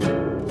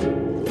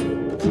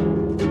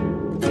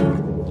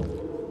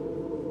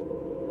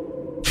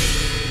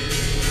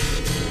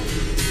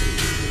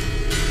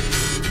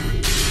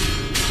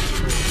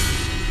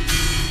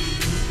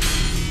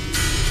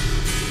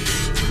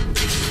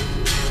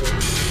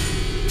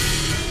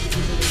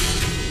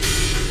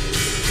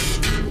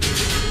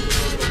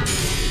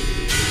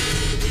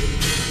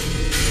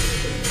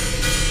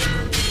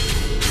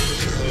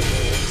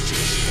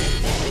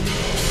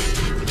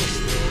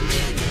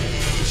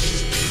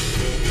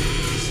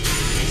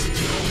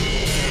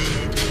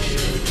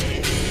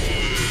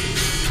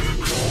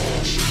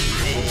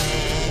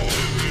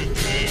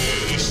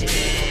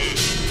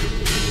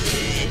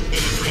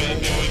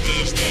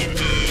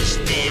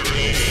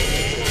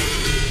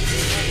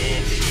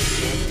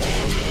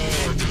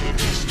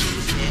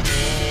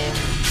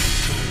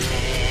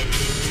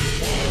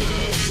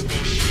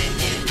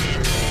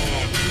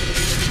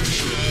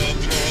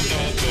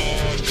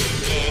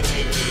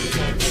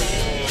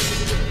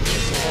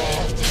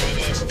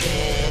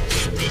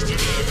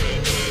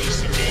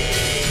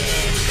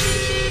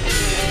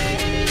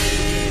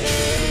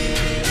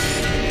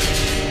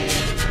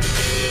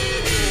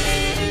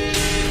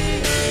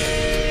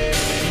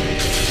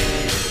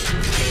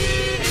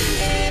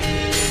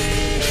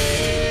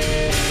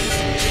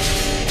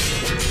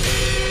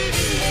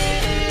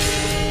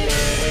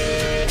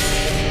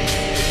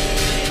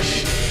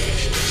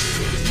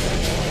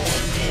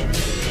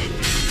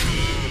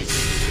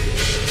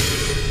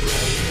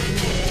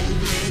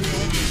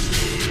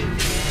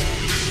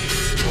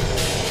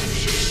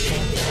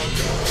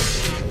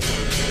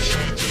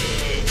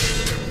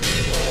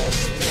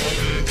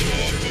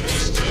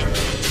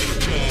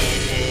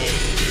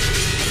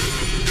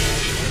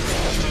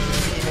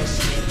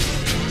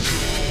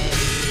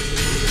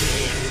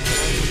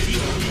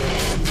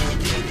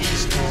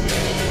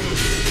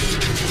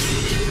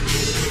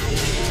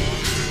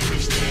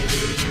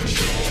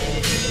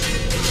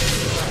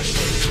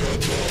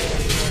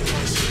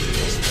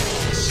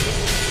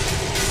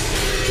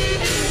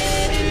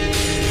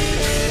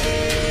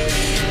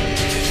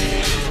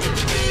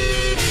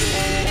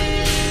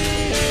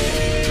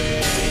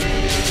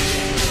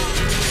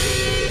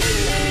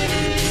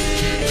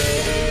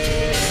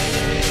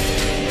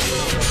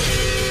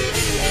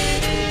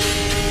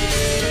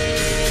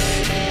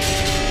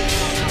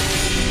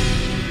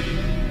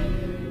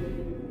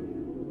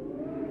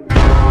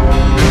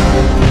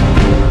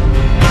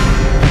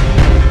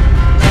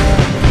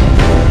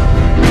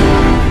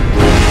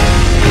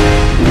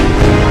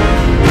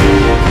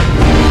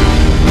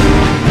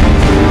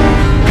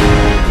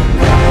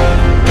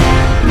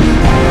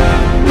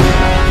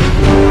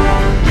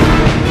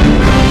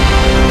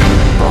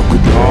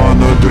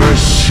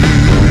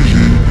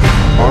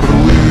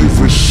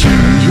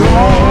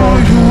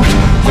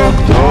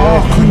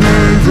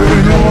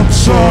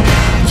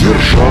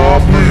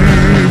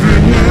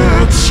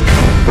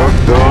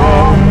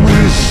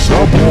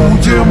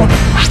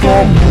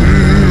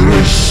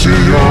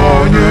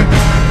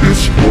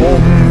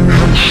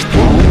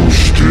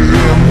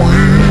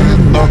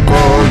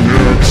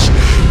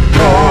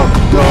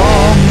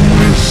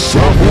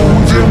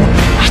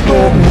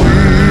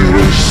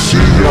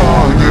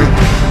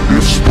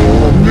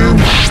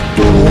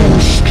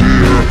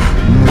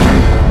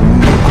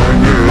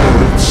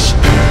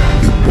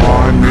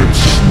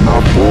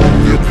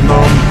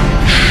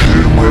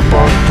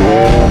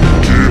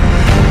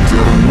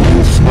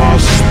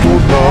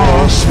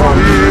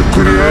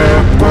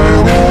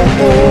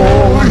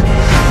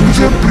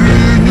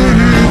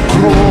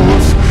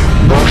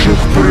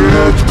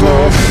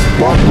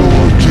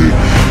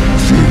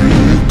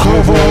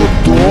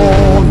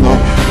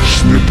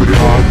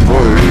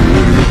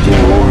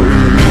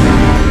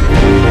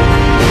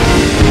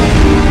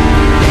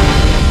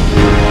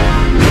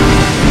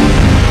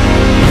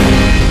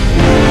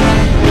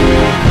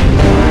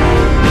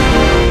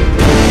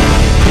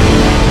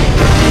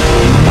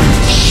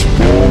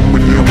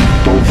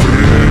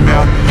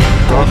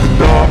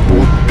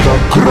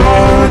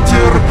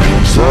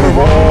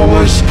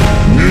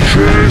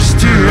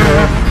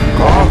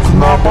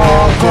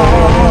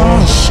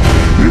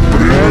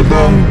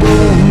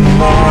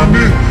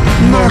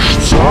 наш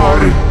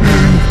царь,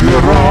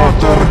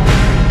 император,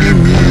 и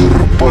мир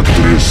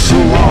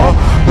потрясла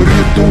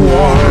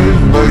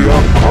ритуальная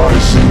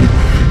казнь.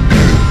 И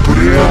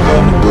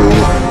предан был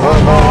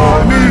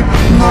нами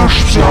наш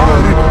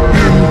царь,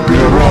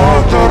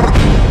 император,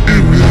 и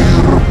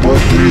мир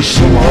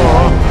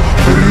потрясла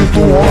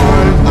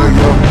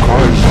ритуальная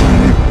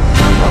казнь.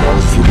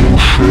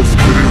 Разрушив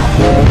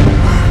грехом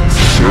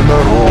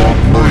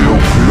всенародную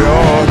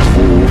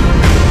клятву,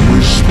 мы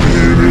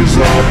спили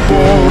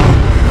запор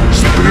с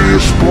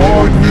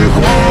преисподних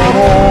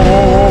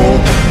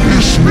ворот,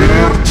 и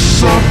смерть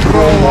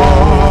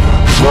собрала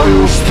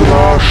свою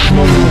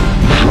страшную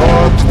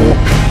жатву,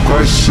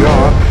 кося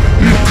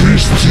и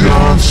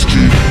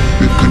крестьянский,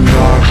 и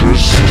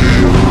княжеский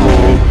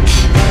род.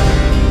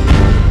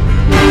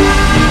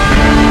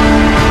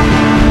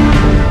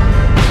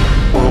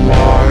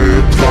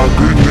 Пылает в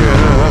огне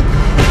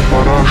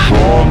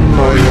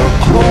пораженная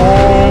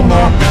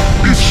крона,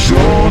 и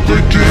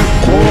все-таки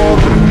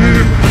корни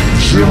в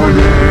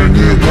земле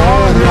не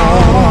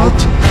горят.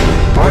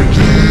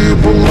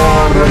 Погибла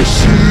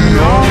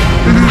Россия,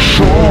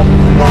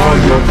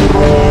 лишенная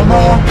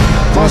трона.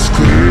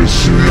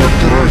 Воскреснет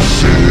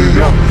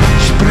Россия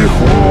с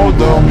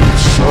приходом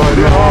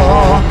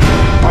царя.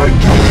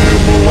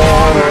 Погибла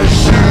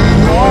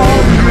Россия,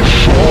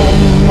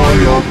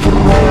 лишенная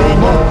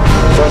трона.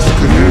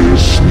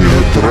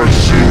 Воскреснет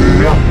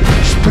Россия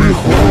с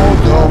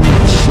приходом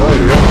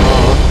царя.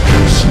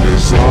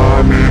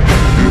 Слезами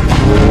и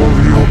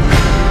кровью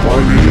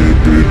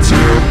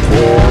полепите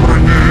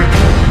корни,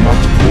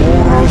 над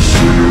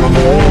порослью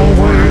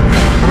новой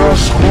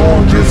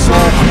расходится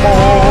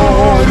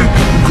хмарь.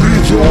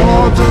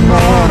 Грядет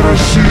на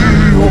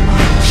Россию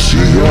в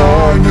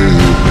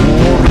сиянии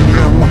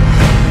горнем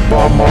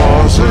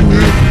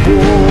помазанник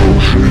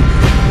Божий,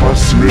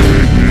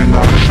 последний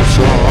наш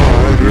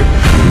царь.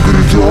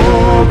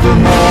 Грядет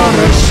на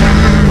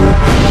Россию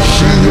в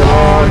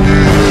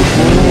сиянии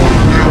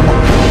горнем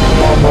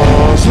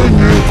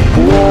помазанник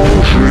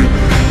Божий,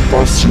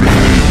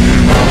 последний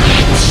наш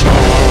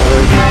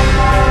царь.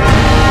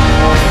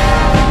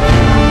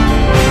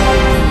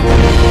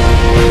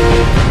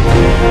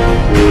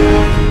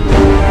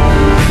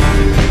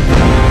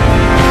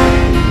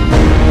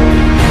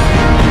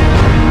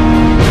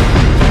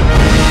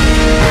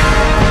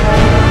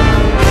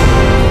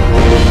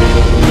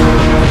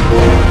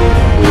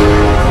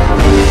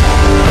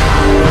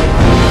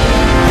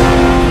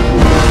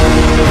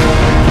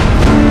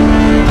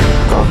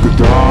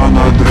 Когда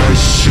над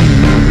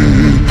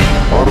Россией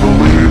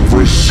орлы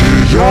воссияют,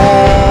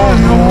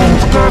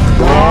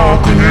 когда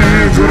к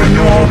ней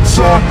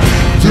вернется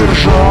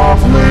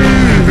державный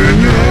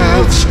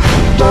венец,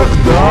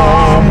 тогда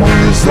мы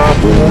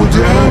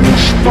забудем,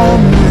 что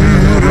мы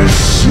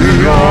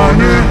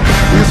россияне,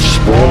 и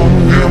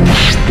вспомним,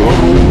 что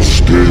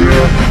русские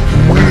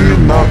мы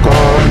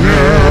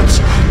наконец.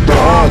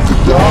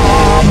 Тогда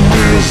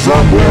мы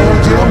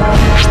забудем,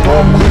 что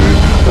мы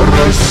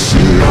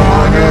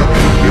россияне,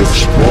 и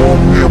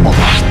вспомним,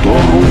 что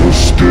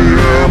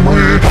русские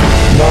мы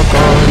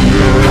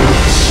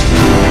наконец.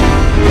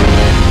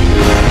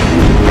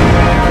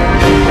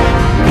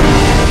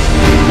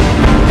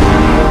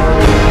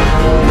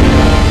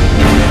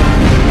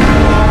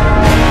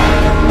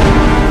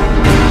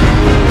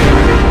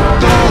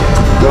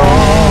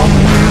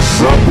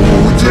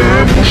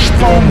 Забудем,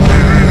 что мы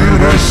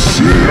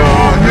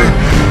россияне,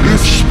 и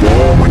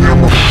вспомним,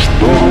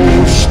 что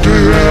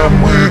русские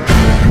мы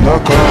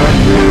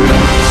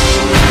наконец.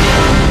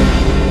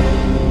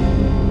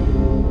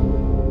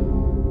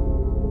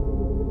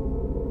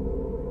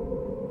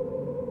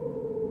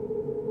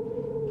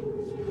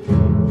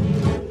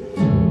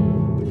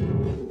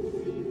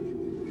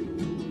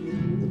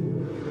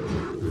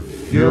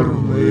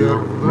 Верные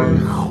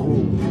Райху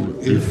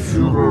и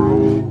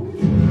фюреру,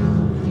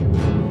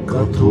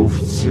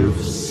 готовьте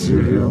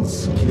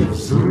вселенский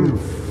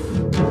взрыв.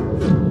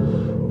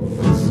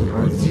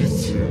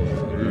 Возродите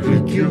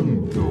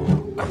легенду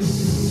о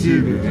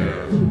севере,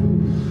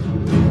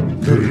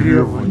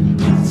 древний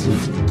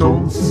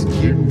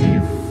тевтонский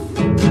миф.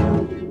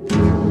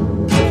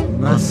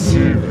 На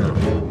север,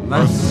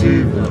 на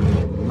север,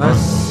 на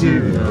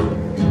север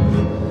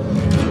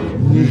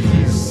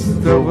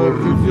неистово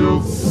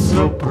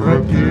рвется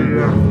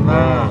пропеллер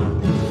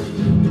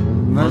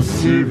на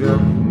север,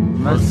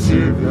 на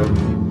север,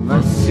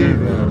 на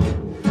север.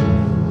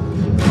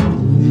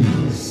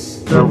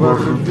 Неистово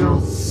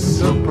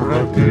рвется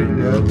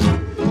пропеллер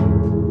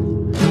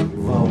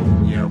в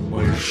волне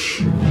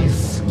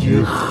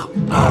большевистских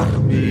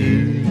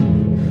армий.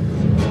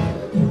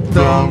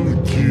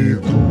 Танки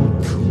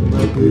идут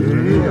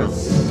наперерез,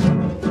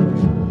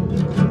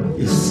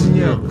 и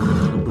снег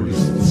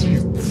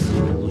блестит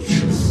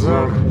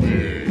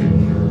лучезарней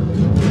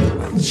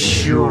от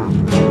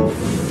черной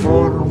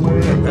формы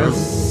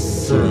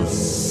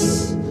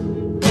СС.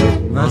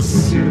 На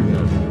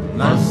север,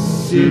 на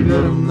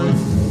север, на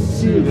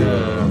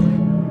север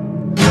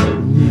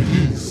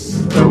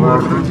неистово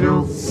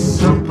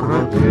рвется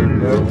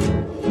пропеллер.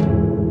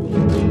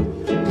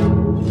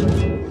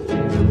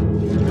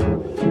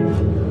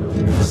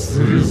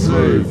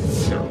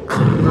 Вонзайте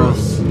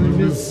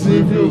красными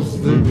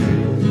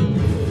звездами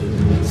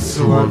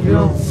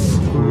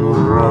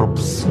славянскую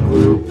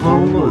рабскую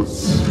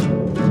плоть.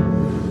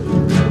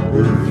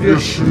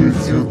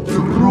 Вешайте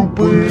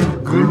трупы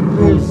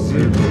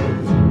гроздями,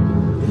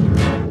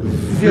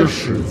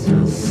 вешайте,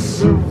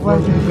 с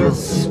вами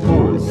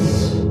Господь.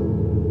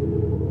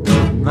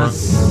 На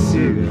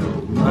север,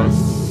 на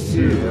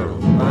север,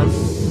 на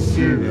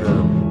север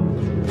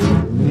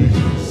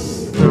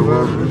неистово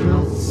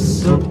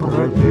рвется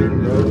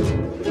пропеллер.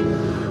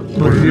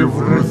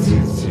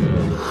 Превратите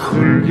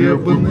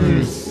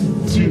хлебные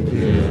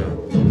степи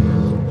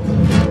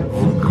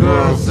в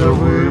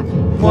газовый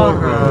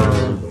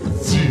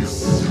парадиз.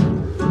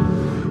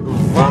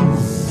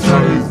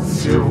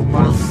 Вонзайте в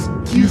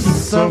мозги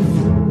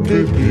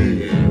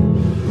совдепи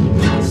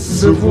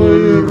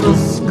свой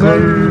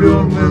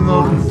раскаленный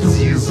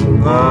нордизм.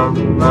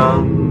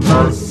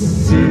 На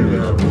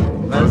север,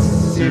 на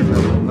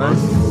север, на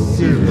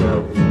север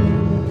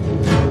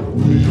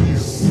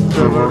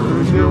неистово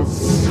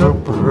рвется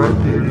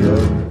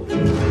пропеллер.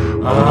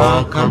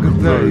 А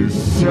когда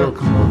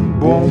иссякнут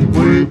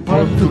бомбы и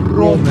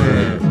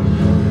патроны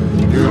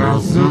и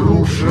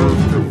разрушат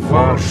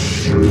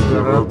ваши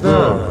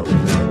города,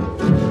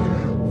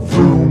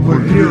 вы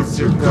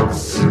умрете, как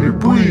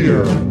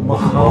слепые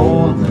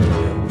махаоны,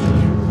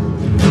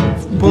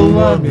 в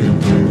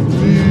пламени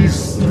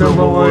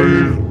неистового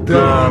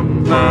льда.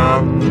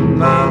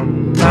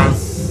 На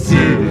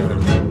север,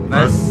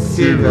 на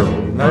север,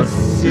 на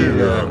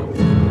север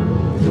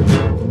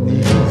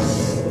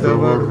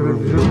неистово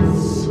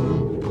рвется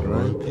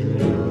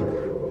пропеллер.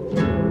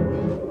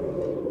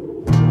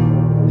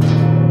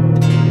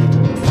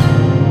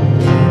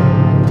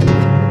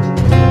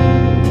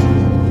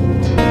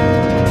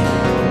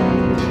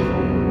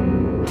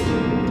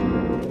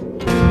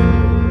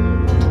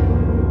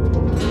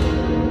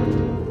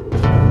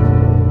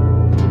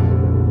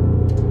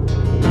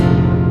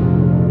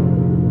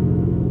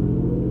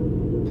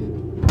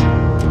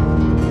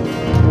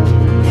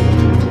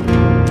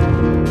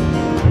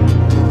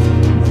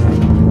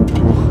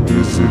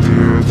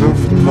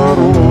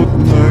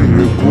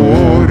 Народное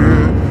горе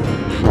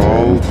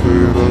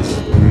жалкой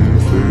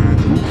разбитой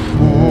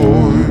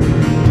душой.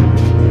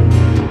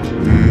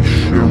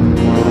 Ищем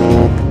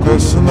робко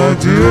с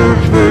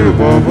надеждой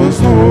во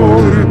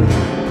взоре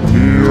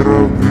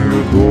мировые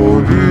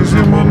доли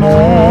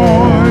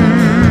земной,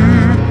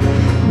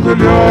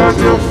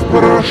 глядя в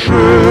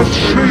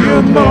прошедшее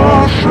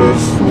наше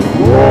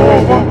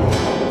сурово,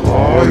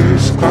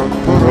 каясь, как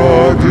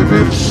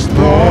прадеды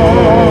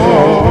встарь.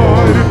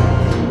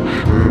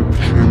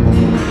 Шепчем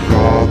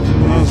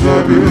жадно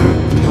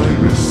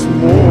заветное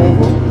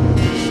слово,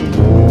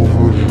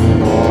 слово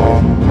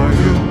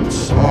желанное,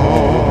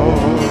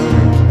 царь.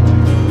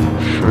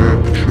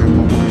 Шепчем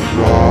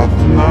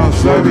жадно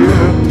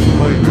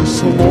заветное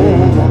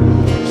слово,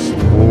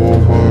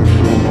 слово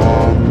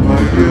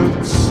желанное,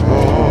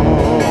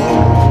 царь.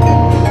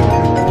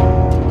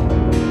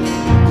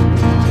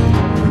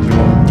 В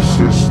нем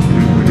все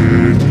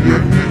стремления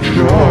и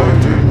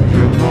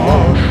чаяния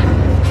наши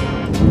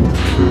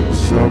лучших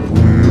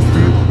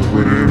забытых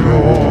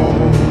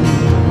времен,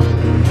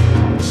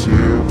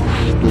 тех,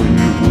 что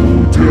не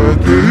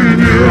будет и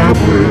не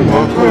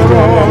было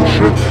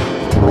краше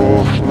в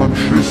прошлом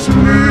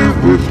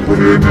счастливых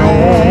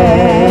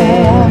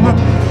времен.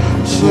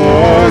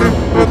 Царь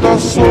 — это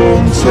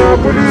солнце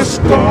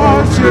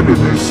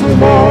блискательной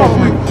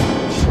славы,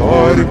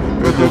 царь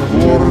 — это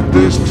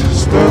гордость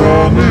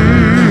стороны.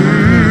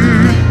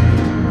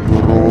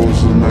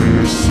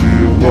 Грозная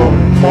сила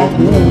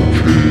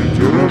могучей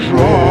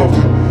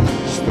державы,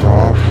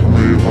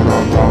 страшный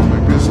врагам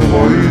без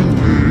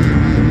войны.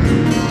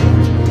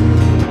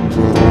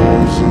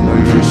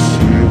 Грозная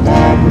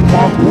сила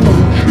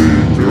могучей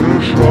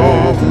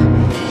державы,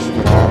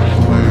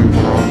 страшный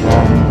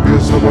врагам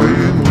без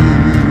войны.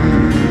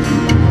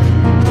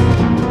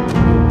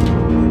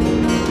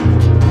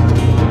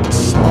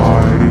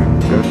 Царь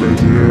 — это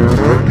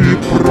вера и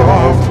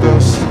правда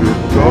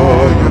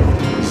святая,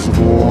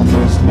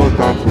 звона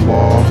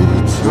златоглавых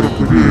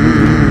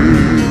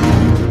церквей.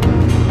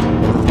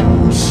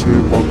 Русь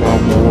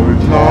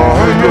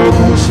богомольная,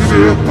 Русь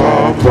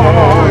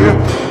вековая,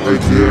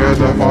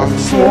 дедов,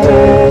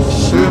 отцов,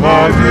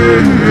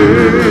 сыновей.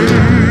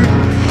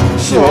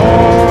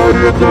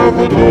 Царь — это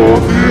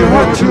вновь и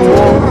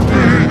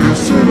отертые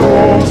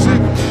слезы,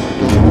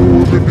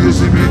 труд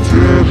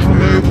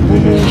безмятежных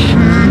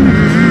глуши.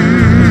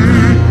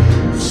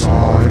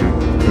 Царь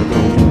 — это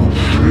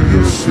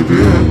лучшие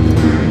светы